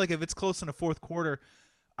kind of feel like if it's close in the fourth quarter,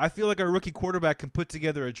 I feel like our rookie quarterback can put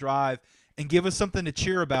together a drive and give us something to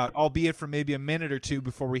cheer about, albeit for maybe a minute or two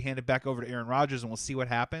before we hand it back over to Aaron Rodgers, and we'll see what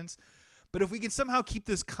happens. But if we can somehow keep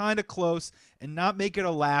this kind of close and not make it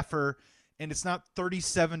a laugher, and it's not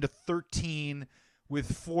 37-13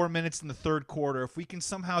 with 4 minutes in the third quarter, if we can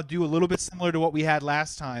somehow do a little bit similar to what we had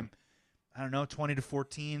last time, I don't know,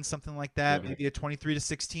 20-14, something like that, maybe a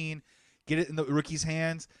 23-16, get it in the rookie's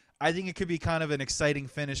hands, I think it could be kind of an exciting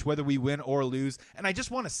finish, whether we win or lose. And I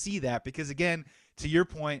just want to see that because, again, to your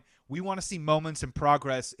point, we want to see moments and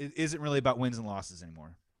progress. It isn't really about wins and losses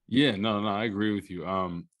anymore. Yeah, no, I agree with you.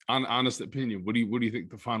 On honest opinion, what do you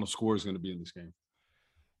think the final score is going to be in this game?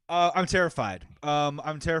 I'm terrified.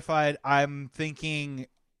 I'm terrified. I'm thinking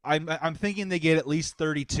they get at least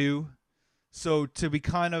 32. So to be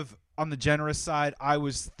kind of on the generous side, I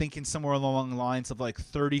was thinking somewhere along the lines of like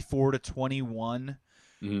 34-21.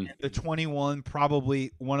 Mm-hmm. The 21,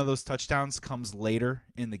 probably one of those touchdowns comes later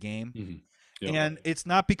in the game. Mm-hmm. Yep. And it's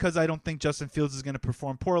not because I don't think Justin Fields is going to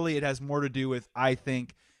perform poorly. It has more to do with, I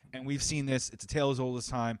think, and we've seen this, it's a tale as old as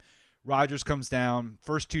time, Rodgers comes down,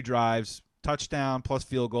 first two drives, touchdown plus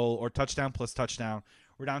field goal, or touchdown plus touchdown.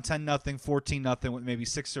 We're down 10-0, 14-0 with maybe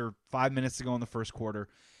 6 or 5 minutes to go in the first quarter.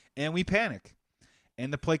 And we panic.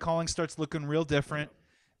 And the play calling starts looking real different.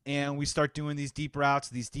 And we start doing these deep routes,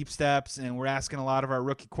 these deep steps, and we're asking a lot of our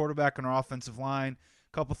rookie quarterback and our offensive line.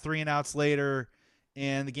 A couple 3-and-outs later,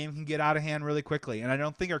 and the game can get out of hand really quickly. And I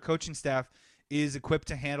don't think our coaching staff is equipped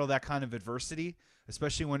to handle that kind of adversity,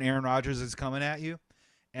 especially when Aaron Rodgers is coming at you.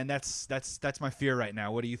 And that's my fear right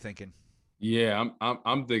now. What are you thinking? Yeah,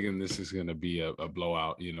 I'm thinking this is going to be a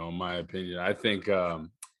blowout. You know, in my opinion, I think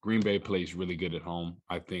Green Bay plays really good at home.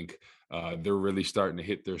 I think they're really starting to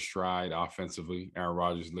hit their stride offensively. Aaron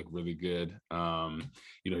Rodgers looked really good.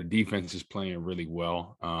 The defense is playing really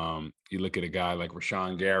well. You look at a guy like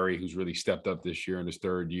Rashawn Gary, who's really stepped up this year in his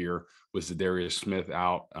third year with Zadarius Smith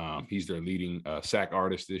out. He's their leading sack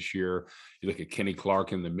artist this year. You look at Kenny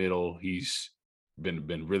Clark in the middle. He's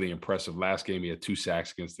been really impressive. Last game, he had 2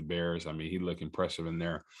 sacks against the Bears. I mean, he looked impressive in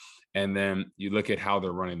there. And then you look at how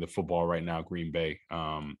they're running the football right now, Green Bay.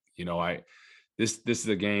 This is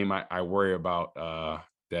a game I worry about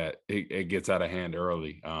that it gets out of hand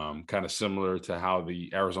early. Kind of similar to how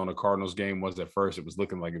the Arizona Cardinals game was at first. It was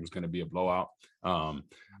looking like it was going to be a blowout. I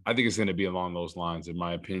think it's going to be along those lines, in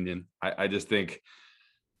my opinion. I just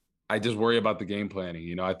worry about the game planning.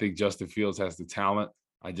 You know, I think Justin Fields has the talent.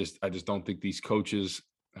 I just don't think these coaches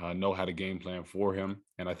know how to game plan for him.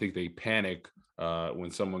 And I think they panic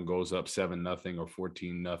when someone goes up 7-0 or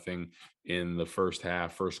 14-0 in the first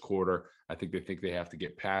half, first quarter. I think they have to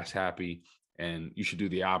get pass happy, and you should do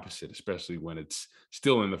the opposite, especially when it's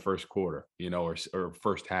still in the first quarter, or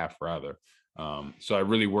first half rather. So I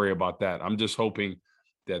really worry about that. I'm just hoping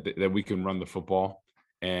that we can run the football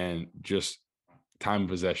and just time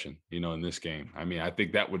possession, in this game. I mean, I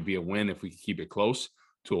think that would be a win if we could keep it close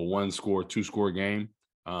to a 1-score, 2-score game.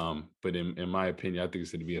 But in my opinion, I think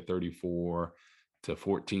it's going to be a 34-14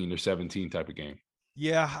 or 17 type of game.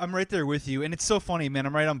 Yeah, I'm right there with you. And it's so funny, man.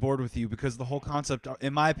 I'm right on board with you because the whole concept,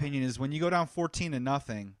 in my opinion, is when you go down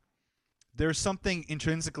 14-0, there's something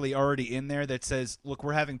intrinsically already in there that says, look,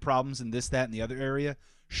 we're having problems in this, that, and the other area.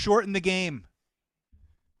 Shorten the game.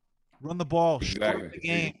 Run the ball. Exactly. Shorten the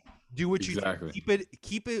game. Do what you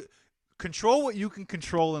keep it. Control what you can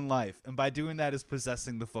control in life. And by doing that is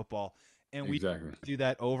possessing the football. And we do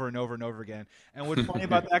that over and over and over again. And what's funny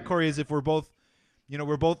about that, Corey, is if we're both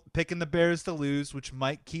picking the Bears to lose, which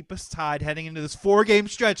might keep us tied heading into this 4-game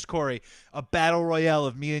stretch, Corey, a battle royale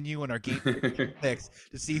of me and you and our game picks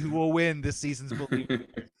to see who will win this season's Believe.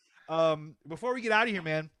 Before we get out of here,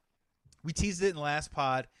 man, we teased it in the last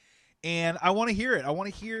pod, and I want to hear it. I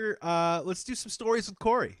want to hear let's do some stories with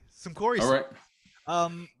Corey. Some Corey stories. All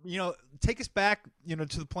right. Take us back, to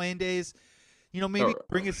the playing days. Maybe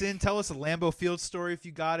bring us in. Tell us a Lambeau Field story if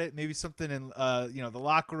you got it. Maybe something in, the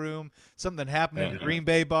locker room. Something happened in the Green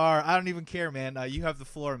Bay bar. I don't even care, man. You have the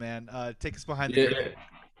floor, man. Take us behind the curtain.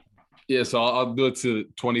 Yeah, so I'll do it to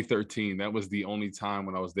 2013. That was the only time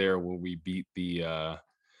when I was there when we beat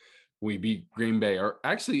Green Bay. Or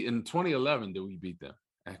actually in 2011, did we beat them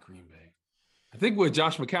at Green Bay? I think with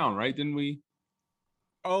Josh McCown, right? Didn't we?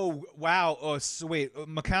 Oh wow! Oh, so wait,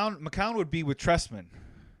 McCown would be with Trestman,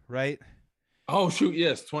 right? Oh shoot,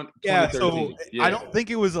 yes, 2013. So Yeah. I don't think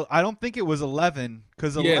it was 11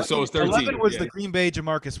 because Yeah, so it's 13. 11 was Yeah. the Green Bay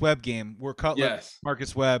Jamarcus Webb game where Cutler, Yes.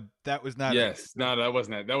 Marcus Webb. That was not. Yes, no, that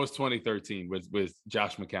wasn't that. That was 2013 with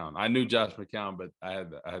Josh McCown. I knew Josh McCown, but I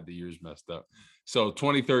had the years messed up. So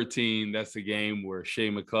 2013, that's the game where Shea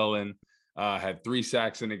McClellan had 3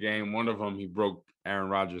 sacks in the game. One of them he broke Aaron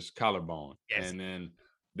Rodgers' collarbone, and then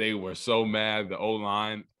they were so mad. The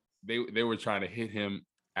O-line, they were trying to hit him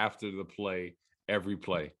after the play, every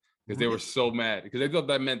play, because they were so mad because they thought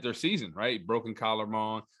that meant their season, right? Broken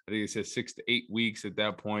collarbone. I think it said 6 to 8 weeks at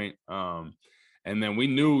that point. And then we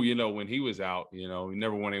knew, when he was out, we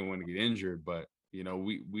never want anyone to get injured, but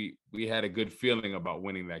we had a good feeling about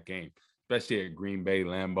winning that game, especially at Green Bay,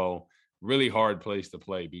 Lambeau. Really hard place to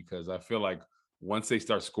play because I feel like once they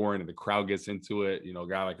start scoring and the crowd gets into it, a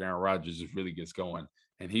guy like Aaron Rodgers just really gets going.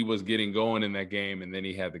 And he was getting going in that game, and then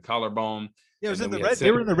he had the collarbone. Yeah, it was in the red.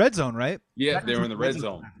 They were in the red zone, right? Yeah, they were in the red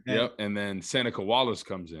zone. Yep. And then Seneca Wallace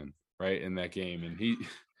comes in right in that game, and he,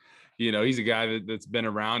 he's a guy that's been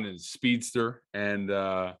around and speedster. And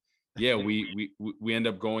we end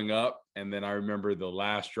up going up. And then I remember the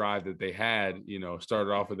last drive that they had,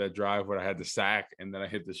 started off with that drive where I had the sack, and then I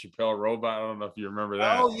hit the Chappelle robot. I don't know if you remember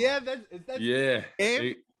that. Oh yeah, that's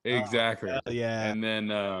exactly. Oh, yeah. And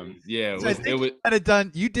then it was had it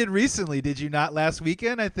done. You did recently, did you not? Last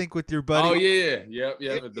weekend, I think, with your buddy. Oh yeah.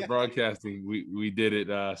 At the broadcasting, we did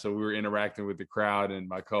it. So we were interacting with the crowd, and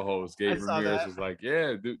my co-host Gabe Ramirez was like,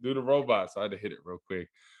 "Yeah, do the robot." So I had to hit it real quick.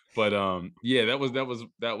 But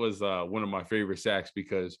that was one of my favorite sacks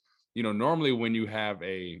because normally when you have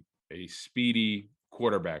a speedy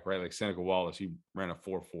quarterback, right, like Seneca Wallace, he ran a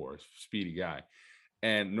 4.4, speedy guy.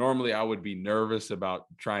 And normally I would be nervous about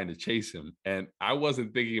trying to chase him. And I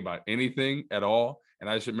wasn't thinking about anything at all. And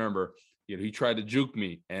I just remember, he tried to juke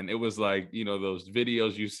me. And it was like, those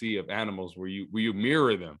videos you see of animals where you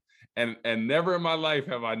mirror them. And never in my life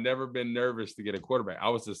have I never been nervous to get a quarterback. I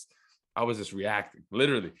was just reacting.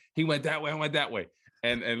 Literally. He went that way, I went that way.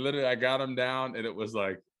 And literally I got him down, and it was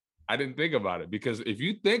like, I didn't think about it, because if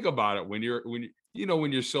you think about it, when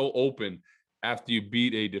you're so open after you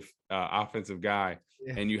beat a offensive guy,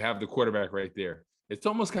 and you have the quarterback right there, it's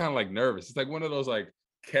almost kind of like nervous. It's like one of those like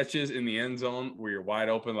catches in the end zone where you're wide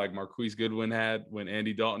open, like Marquise Goodwin had when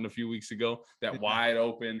Andy Dalton a few weeks ago, that wide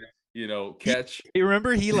open, catch. You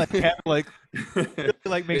remember he like make sure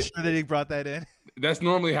that he brought that in. That's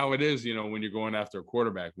normally how it is, when you're going after a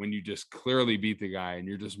quarterback, when you just clearly beat the guy and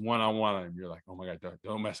you're just one-on-one, and you're like, oh my God,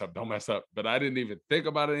 don't mess up. But I didn't even think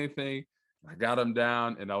about anything. I got him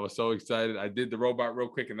down, and I was so excited. I did the robot real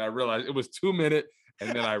quick, and I realized it was 2 minutes. And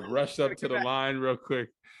then I rushed up to the line real quick,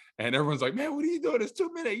 and everyone's like, "Man, what are you doing? It's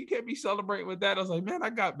 2 minutes. You can't be celebrating with that." I was like, "Man, I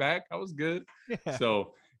got back. I was good." Yeah.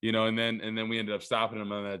 So, and then we ended up stopping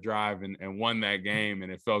them on that drive and won that game,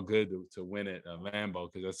 and it felt good to win it at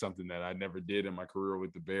Lambeau, because that's something that I never did in my career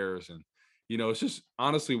with the Bears. And it's just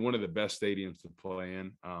honestly one of the best stadiums to play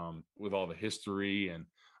in, with all the history, and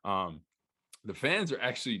the fans are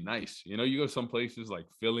actually nice. You go some places like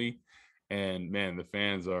Philly, and man, the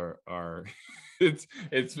fans are it's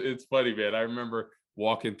funny, man. I remember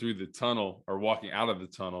walking through the tunnel, or walking out of the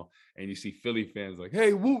tunnel, and you see Philly fans like,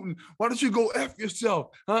 "Hey, Wooten, why don't you go F yourself?"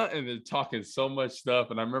 Huh? And they're talking so much stuff.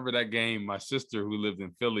 And I remember that game, my sister, who lived in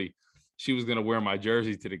Philly, she was gonna wear my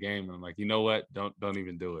jersey to the game, and I'm like, you know what? Don't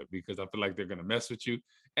even do it, because I feel like they're gonna mess with you.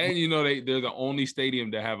 And they're the only stadium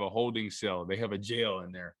to have a holding cell. They have a jail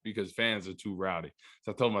in there because fans are too rowdy.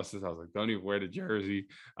 So I told my sister, I was like, don't even wear the jersey.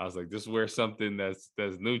 I was like, just wear something that's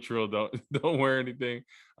neutral. Don't wear anything.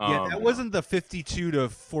 That wasn't the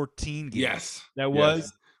 52-14 game. Yes, that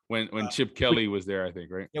was when Chip Kelly was there, I think,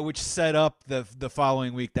 right? Yeah, which set up the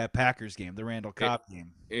following week, that Packers game, the Randall Cobb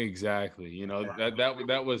game. Exactly.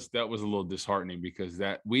 That was a little disheartening, because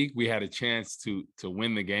that week we had a chance to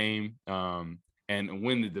win the game, and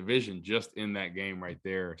win the division just in that game right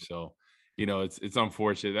there. So, it's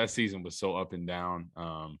unfortunate. That season was so up and down.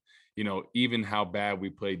 Even how bad we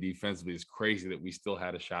played defensively, is crazy that we still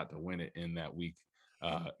had a shot to win it in that week.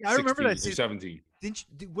 I remember that season. 17.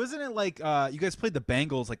 Wasn't it like you guys played the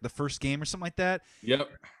Bengals like the first game or something like that? Yep.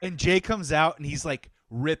 And Jay comes out and he's like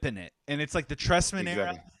ripping it, and it's like the Trestman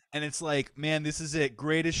era. And it's like, man, this is it.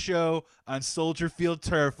 Greatest show on Soldier Field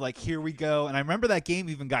turf. Like, here we go. And I remember that game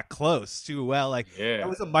even got close too. Well, like that Yeah,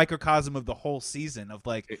 was a microcosm of the whole season of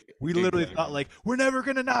like, we literally thought exactly. like, we're never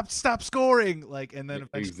going to not stop scoring. Like, and then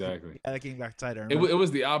eventually Exactly. yeah, that game got tight. I It, remember. it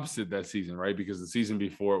was the opposite that season, right? Because the season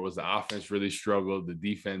before it was the offense really struggled, the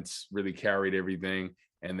defense really carried everything,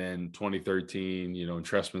 and then 2013, and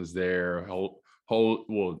Tressman's there, whole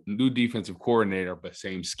new defensive coordinator, but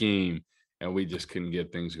same scheme, and we just couldn't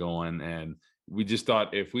get things going. And we just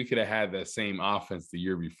thought if we could have had that same offense the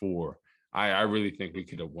year before, I really think we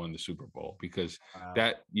could have won the Super Bowl because Wow.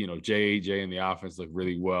 that JAJ and the offense looked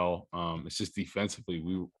really well. It's just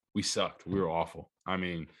defensively we sucked. We were awful. I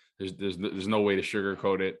mean, there's no way to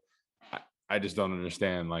sugarcoat it. I just don't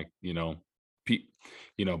understand. Like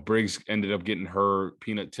Briggs ended up getting hurt.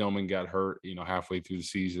 Peanut Tillman got hurt. Halfway through the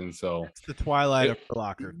season. So It's the twilight of the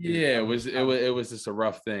locker. yeah, it was just a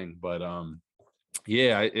rough thing. But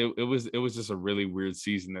yeah, it was just a really weird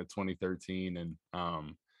season at 2013,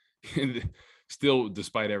 and still,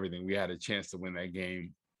 despite everything, we had a chance to win that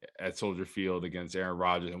game at Soldier Field against Aaron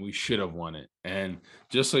Rodgers, and we should have won it. And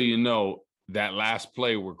just so you know, that last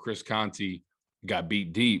play where Chris Conti got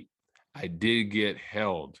beat deep, I did get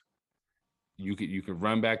held. You could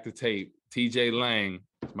run back the tape. TJ Lang,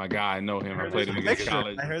 my guy, I know him. I played him against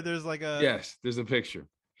college. I heard there's like a Yes, there's a picture.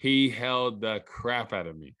 He held the crap out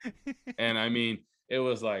of me. And I mean, it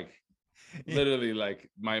was like literally like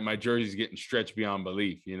my jersey's getting stretched beyond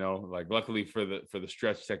belief, like luckily for the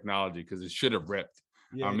stretch technology, because it should have ripped.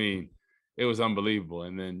 Yeah, I mean, it was unbelievable.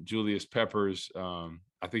 And then Julius Peppers,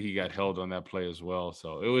 I think he got held on that play as well.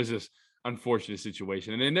 So it was just unfortunate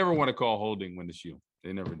situation. And they never want to call holding when it's you.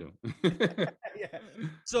 They never do. yeah.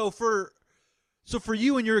 So for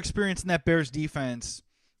you and your experience in that Bears defense,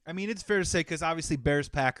 I mean, it's fair to say because obviously Bears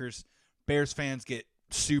fans get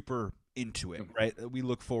super into it, right? We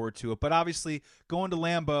look forward to it, but obviously going to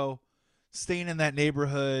Lambeau, staying in that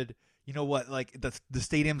neighborhood, you know what? Like the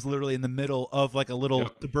stadium's literally in the middle of like a little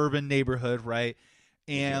suburban neighborhood, right?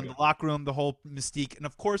 And the locker room, the whole mystique, and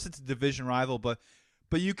of course it's a division rival, but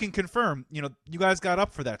you can confirm, you guys got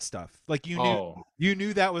up for that stuff. Like you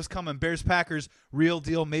knew that was coming. Bears Packers, real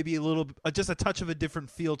deal. Maybe a little, just a touch of a different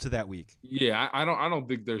feel to that week. Yeah, I don't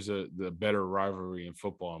think there's the better rivalry in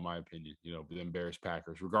football, in my opinion, than Bears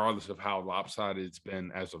Packers, regardless of how lopsided it's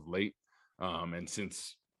been as of late, and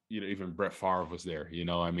since even Brett Favre was there.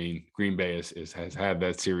 I mean, Green Bay has had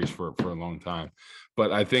that series for a long time,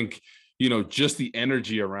 but I think just the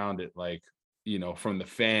energy around it, like. From the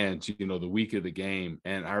fans, the week of the game.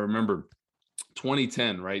 And I remember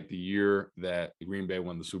 2010, right? The year that Green Bay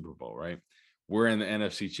won the Super Bowl, right? We're in the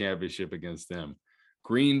NFC Championship against them.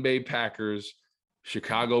 Green Bay Packers,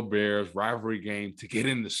 Chicago Bears, rivalry game to get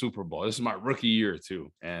in the Super Bowl. This is my rookie year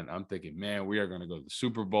too. And I'm thinking, man, we are going to go to the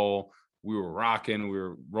Super Bowl. We were rocking. We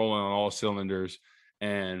were rolling on all cylinders.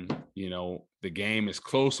 And, the game is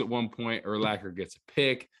close at one point. Urlacher gets a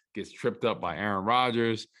pick, gets tripped up by Aaron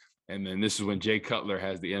Rodgers. And then this is when Jay Cutler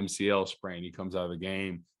has the MCL sprain. He comes out of the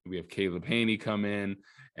game. We have Caleb Haney come in,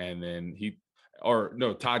 and then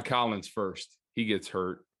Todd Collins first. He gets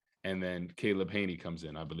hurt, and then Caleb Haney comes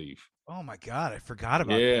in, I believe. Oh my God, I forgot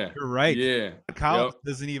about that. You're right. Yeah. Collins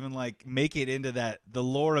doesn't even like make it into the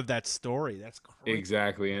lore of that story. That's crazy.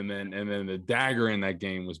 Exactly. And then the dagger in that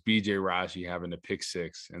game was BJ Raji having a pick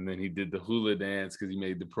six. And then he did the hula dance because he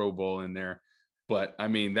made the Pro Bowl in there. But I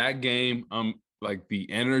mean, that game, like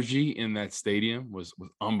the energy in that stadium was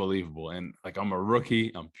unbelievable. And like, I'm a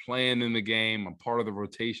rookie, I'm playing in the game, I'm part of the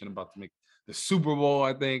rotation, about to make the Super Bowl,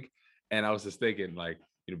 I think. And I was just thinking, like,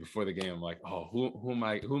 before the game, I'm like, oh, who am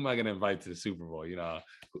I going to invite to the Super Bowl?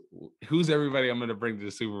 Who's everybody I'm going to bring to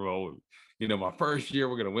the Super Bowl? My first year,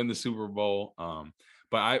 we're going to win the Super Bowl.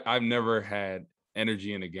 But I've never had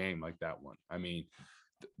energy in a game like that one. I mean,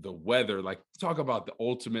 the weather, like, talk about the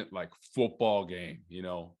ultimate like football game,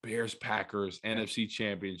 Bears Packers NFC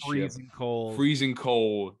Championship, freezing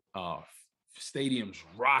cold, stadiums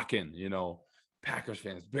rocking, Packers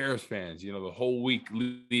fans, Bears fans, the whole week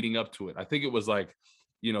leading up to it. I think it was like,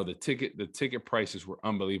 the ticket prices were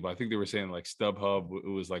unbelievable. I think they were saying like StubHub, it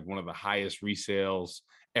was like one of the highest resales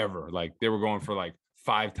ever. Like they were going for like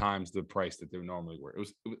 5 times the price that they normally were. It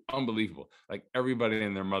was unbelievable. Like everybody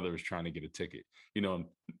and their mother was trying to get a ticket.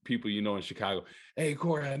 People in Chicago. Hey,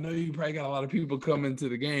 Corey, I know you probably got a lot of people coming to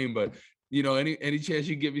the game, but any chance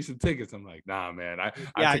you give me some tickets? I'm like, nah, man. I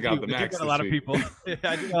took out the max. A lot of people.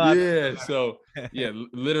 So yeah,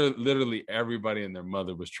 literally everybody and their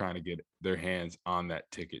mother was trying to get their hands on that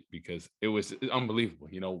ticket because it was unbelievable.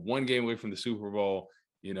 One game away from the Super Bowl.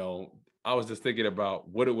 I was just thinking about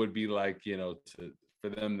what it would be like, for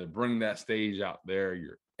them to bring that stage out there.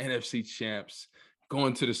 You're NFC champs,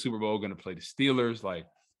 going to the Super Bowl, going to play the Steelers. Like,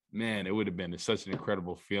 man, it would have been such an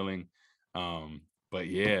incredible feeling. But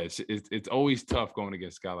yeah, it's always tough going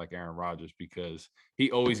against a guy like Aaron Rodgers because he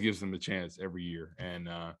always gives them a chance every year. And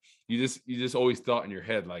you just always thought in your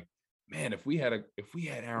head, like, man, if we had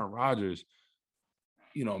Aaron Rodgers,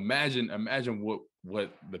 imagine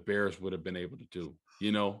what the Bears would have been able to do.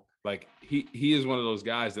 Like he is one of those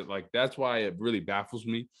guys that, like, that's why it really baffles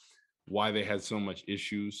me why they had so much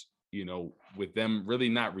issues, with them really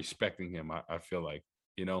not respecting him. I feel like,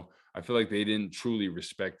 I feel like they didn't truly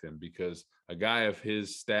respect him because a guy of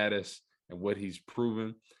his status and what he's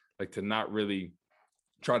proven, like, to not really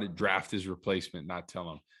try to draft his replacement, not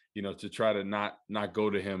tell him, to try to not go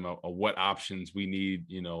to him or what options we need,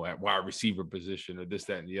 at wide receiver position or this,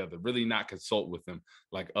 that, and the other, really not consult with him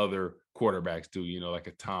like other quarterbacks do, like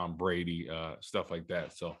a Tom Brady, stuff like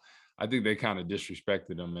that. So I think they kind of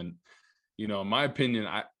disrespected him. And, in my opinion,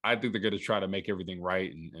 I think they're going to try to make everything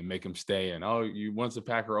right and make him stay. And, you once a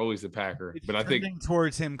Packer, always a Packer. It's but I think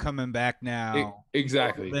towards him coming back now.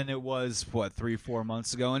 Exactly. Than it was, 3-4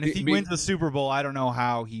 months ago. And if he wins the Super Bowl, I don't know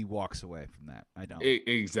how he walks away from that. I don't.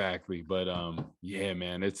 Exactly. But, yeah,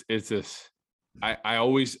 man, it's just, I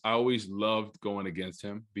always loved going against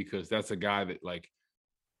him because that's a guy that, like,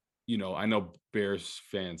 I know Bears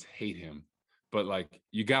fans hate him, but, like,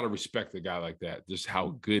 you got to respect a guy like that, just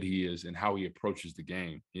how good he is and how he approaches the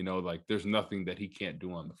game. Like, there's nothing that he can't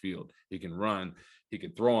do on the field. He can run. He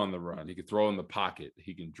can throw on the run. He can throw in the pocket.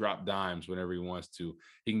 He can drop dimes whenever he wants to.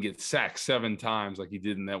 He can get sacked 7 times like he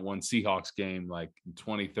did in that one Seahawks game, like in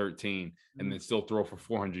 2013, and then still throw for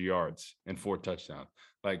 400 yards and 4 touchdowns.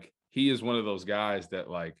 Like, he is one of those guys that,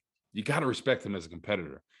 like, you got to respect him as a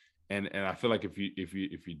competitor. And I feel like if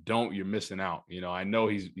you don't, you're missing out. I know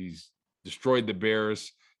he's destroyed the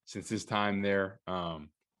Bears since his time there,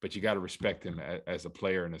 but you got to respect him as a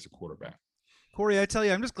player and as a quarterback. Corey, I tell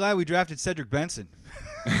you, I'm just glad we drafted Cedric Benson.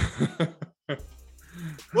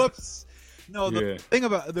 Whoops. No,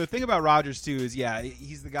 the thing about Rodgers too is, yeah,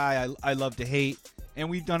 he's the guy I love to hate, and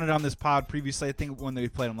we've done it on this pod previously. I think when we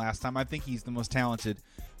played him last time, I think he's the most talented,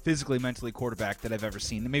 physically, mentally quarterback that I've ever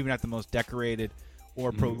seen. Maybe not the most decorated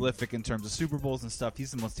or prolific in terms of Super Bowls and stuff.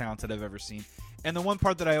 He's the most talented I've ever seen. And the one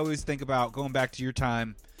part that I always think about, going back to your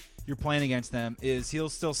time, you're playing against them, is he'll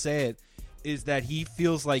still say it, is that he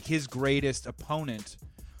feels like his greatest opponent,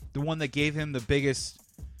 the one that gave him the biggest,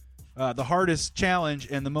 the hardest challenge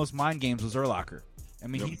and the most mind games, was Urlacher. I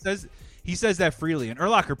mean, he says that freely, and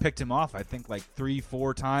Urlacher picked him off, I think, like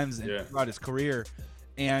 3-4 times throughout his career.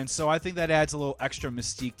 And so I think that adds a little extra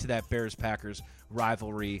mystique to that Bears-Packers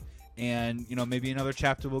rivalry. And, maybe another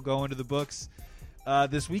chapter will go into the books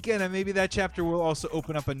this weekend, and maybe that chapter will also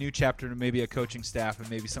open up a new chapter to maybe a coaching staff and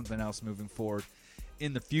maybe something else moving forward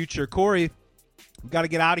in the future. Corey, we've got to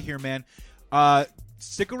get out of here, man.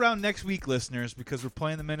 Stick around next week, listeners, because we're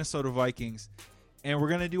playing the Minnesota Vikings, and we're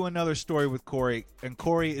going to do another story with Corey, and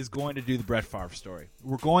Corey is going to do the Brett Favre story.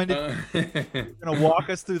 You're going to walk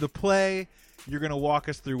us through the play. You're going to walk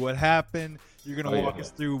us through what happened. You're going to walk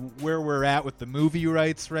us through where we're at with the movie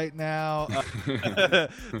rights right now.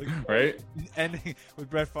 Right? Ending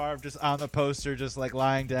with Brett Favre just on the poster, just like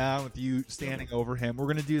lying down with you standing over him. We're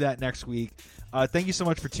going to do that next week. Thank you so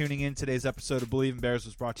much for tuning in. Today's episode of Believe in Bears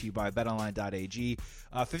was brought to you by BetOnline.ag.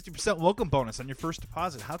 50% welcome bonus on your first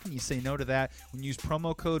deposit. How can you say no to that when you use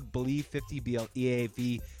promo code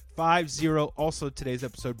BELIEVE50, BLEAV50. Also, today's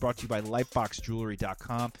episode brought to you by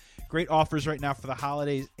LifeboxJewelry.com. Great offers right now for the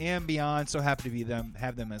holidays and beyond. So happy to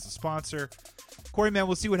have them as a sponsor. Corey, man,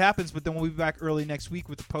 we'll see what happens, but then we'll be back early next week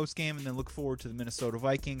with the post game, and then look forward to the Minnesota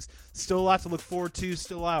Vikings. Still a lot to look forward to.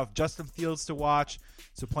 Still a lot of Justin Fields to watch.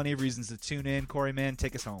 So plenty of reasons to tune in. Corey, man,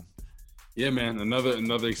 take us home. Yeah, man,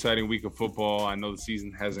 another exciting week of football. I know the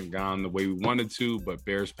season hasn't gone the way we wanted to, but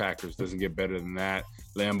Bears-Packers doesn't get better than that.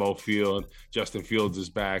 Lambeau Field, Justin Fields is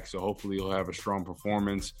back, so hopefully he'll have a strong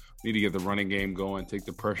performance. Need to get the running game going, take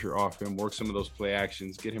the pressure off him, work some of those play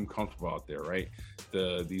actions, get him comfortable out there, right?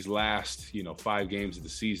 These last, 5 games of the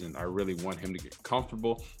season, I really want him to get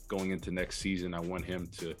comfortable going into next season. I want him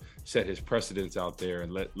to set his precedents out there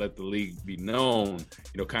and let the league be known,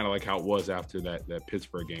 kind of like how it was after that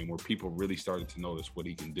Pittsburgh game where people really started to notice what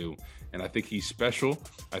he can do. And I think he's special.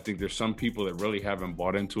 I think there's some people that really haven't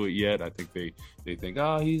bought into it yet. I think they think,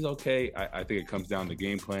 oh, he's okay. I think it comes down to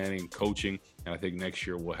game planning, coaching, and I think next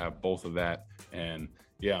year we'll have both of that. And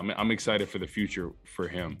yeah, I'm excited for the future for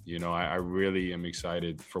him. I really am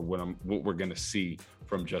excited for what we're going to see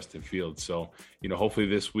from Justin Fields. So, hopefully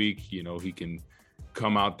this week, he can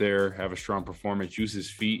come out there, have a strong performance, use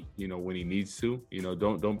his feet, when he needs to.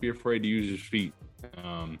 Don't be afraid to use his feet.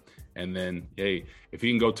 And then, hey, if he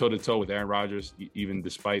can go toe to toe with Aaron Rodgers, even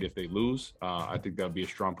despite if they lose, I think that'll be a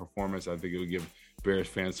strong performance. I think it would give Bears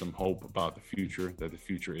fans some hope about the future, that the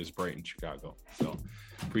future is bright in Chicago. So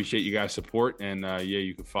appreciate you guys' support. And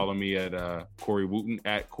you can follow me at Corey Wootton,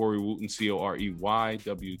 at Corey Wootton, Corey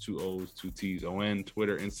W2O's2T's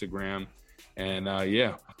Twitter, Instagram. And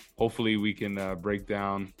hopefully we can break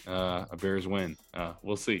down a Bears win.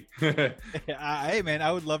 We'll see. Hey man,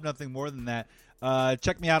 I would love nothing more than that.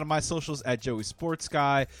 Check me out on my socials at Joey Sports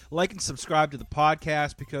Guy. Like and subscribe to the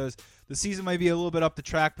podcast, because the season might be a little bit up the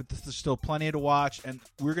track, but there's still plenty to watch, and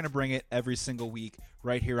we're going to bring it every single week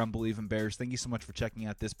right here on Believe in Bears. Thank you so much for checking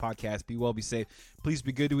out this podcast. Be well, be safe. Please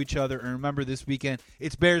be good to each other, and remember, this weekend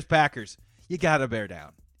it's Bears Packers. You got to bear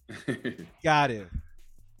down. Got to.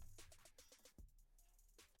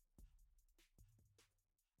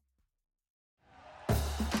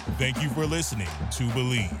 Thank you for listening to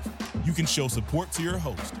Believe. You can show support to your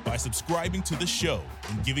host by subscribing to the show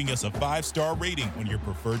and giving us a 5-star rating on your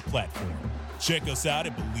preferred platform. Check us out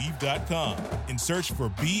at Believe.com and search for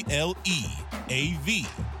BLEAV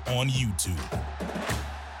on YouTube.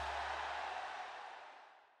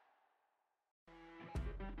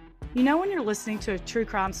 You know when you're listening to a true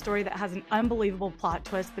crime story that has an unbelievable plot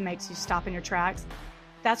twist that makes you stop in your tracks?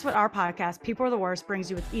 That's what our podcast, People Are the Worst,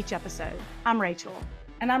 brings you with each episode. I'm Rachel.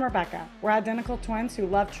 And I'm Rebecca. We're identical twins who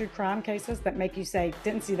love true crime cases that make you say,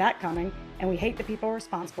 didn't see that coming, and we hate the people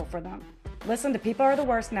responsible for them. Listen to People Are the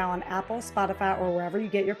Worst now on Apple, Spotify, or wherever you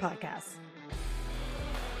get your podcasts.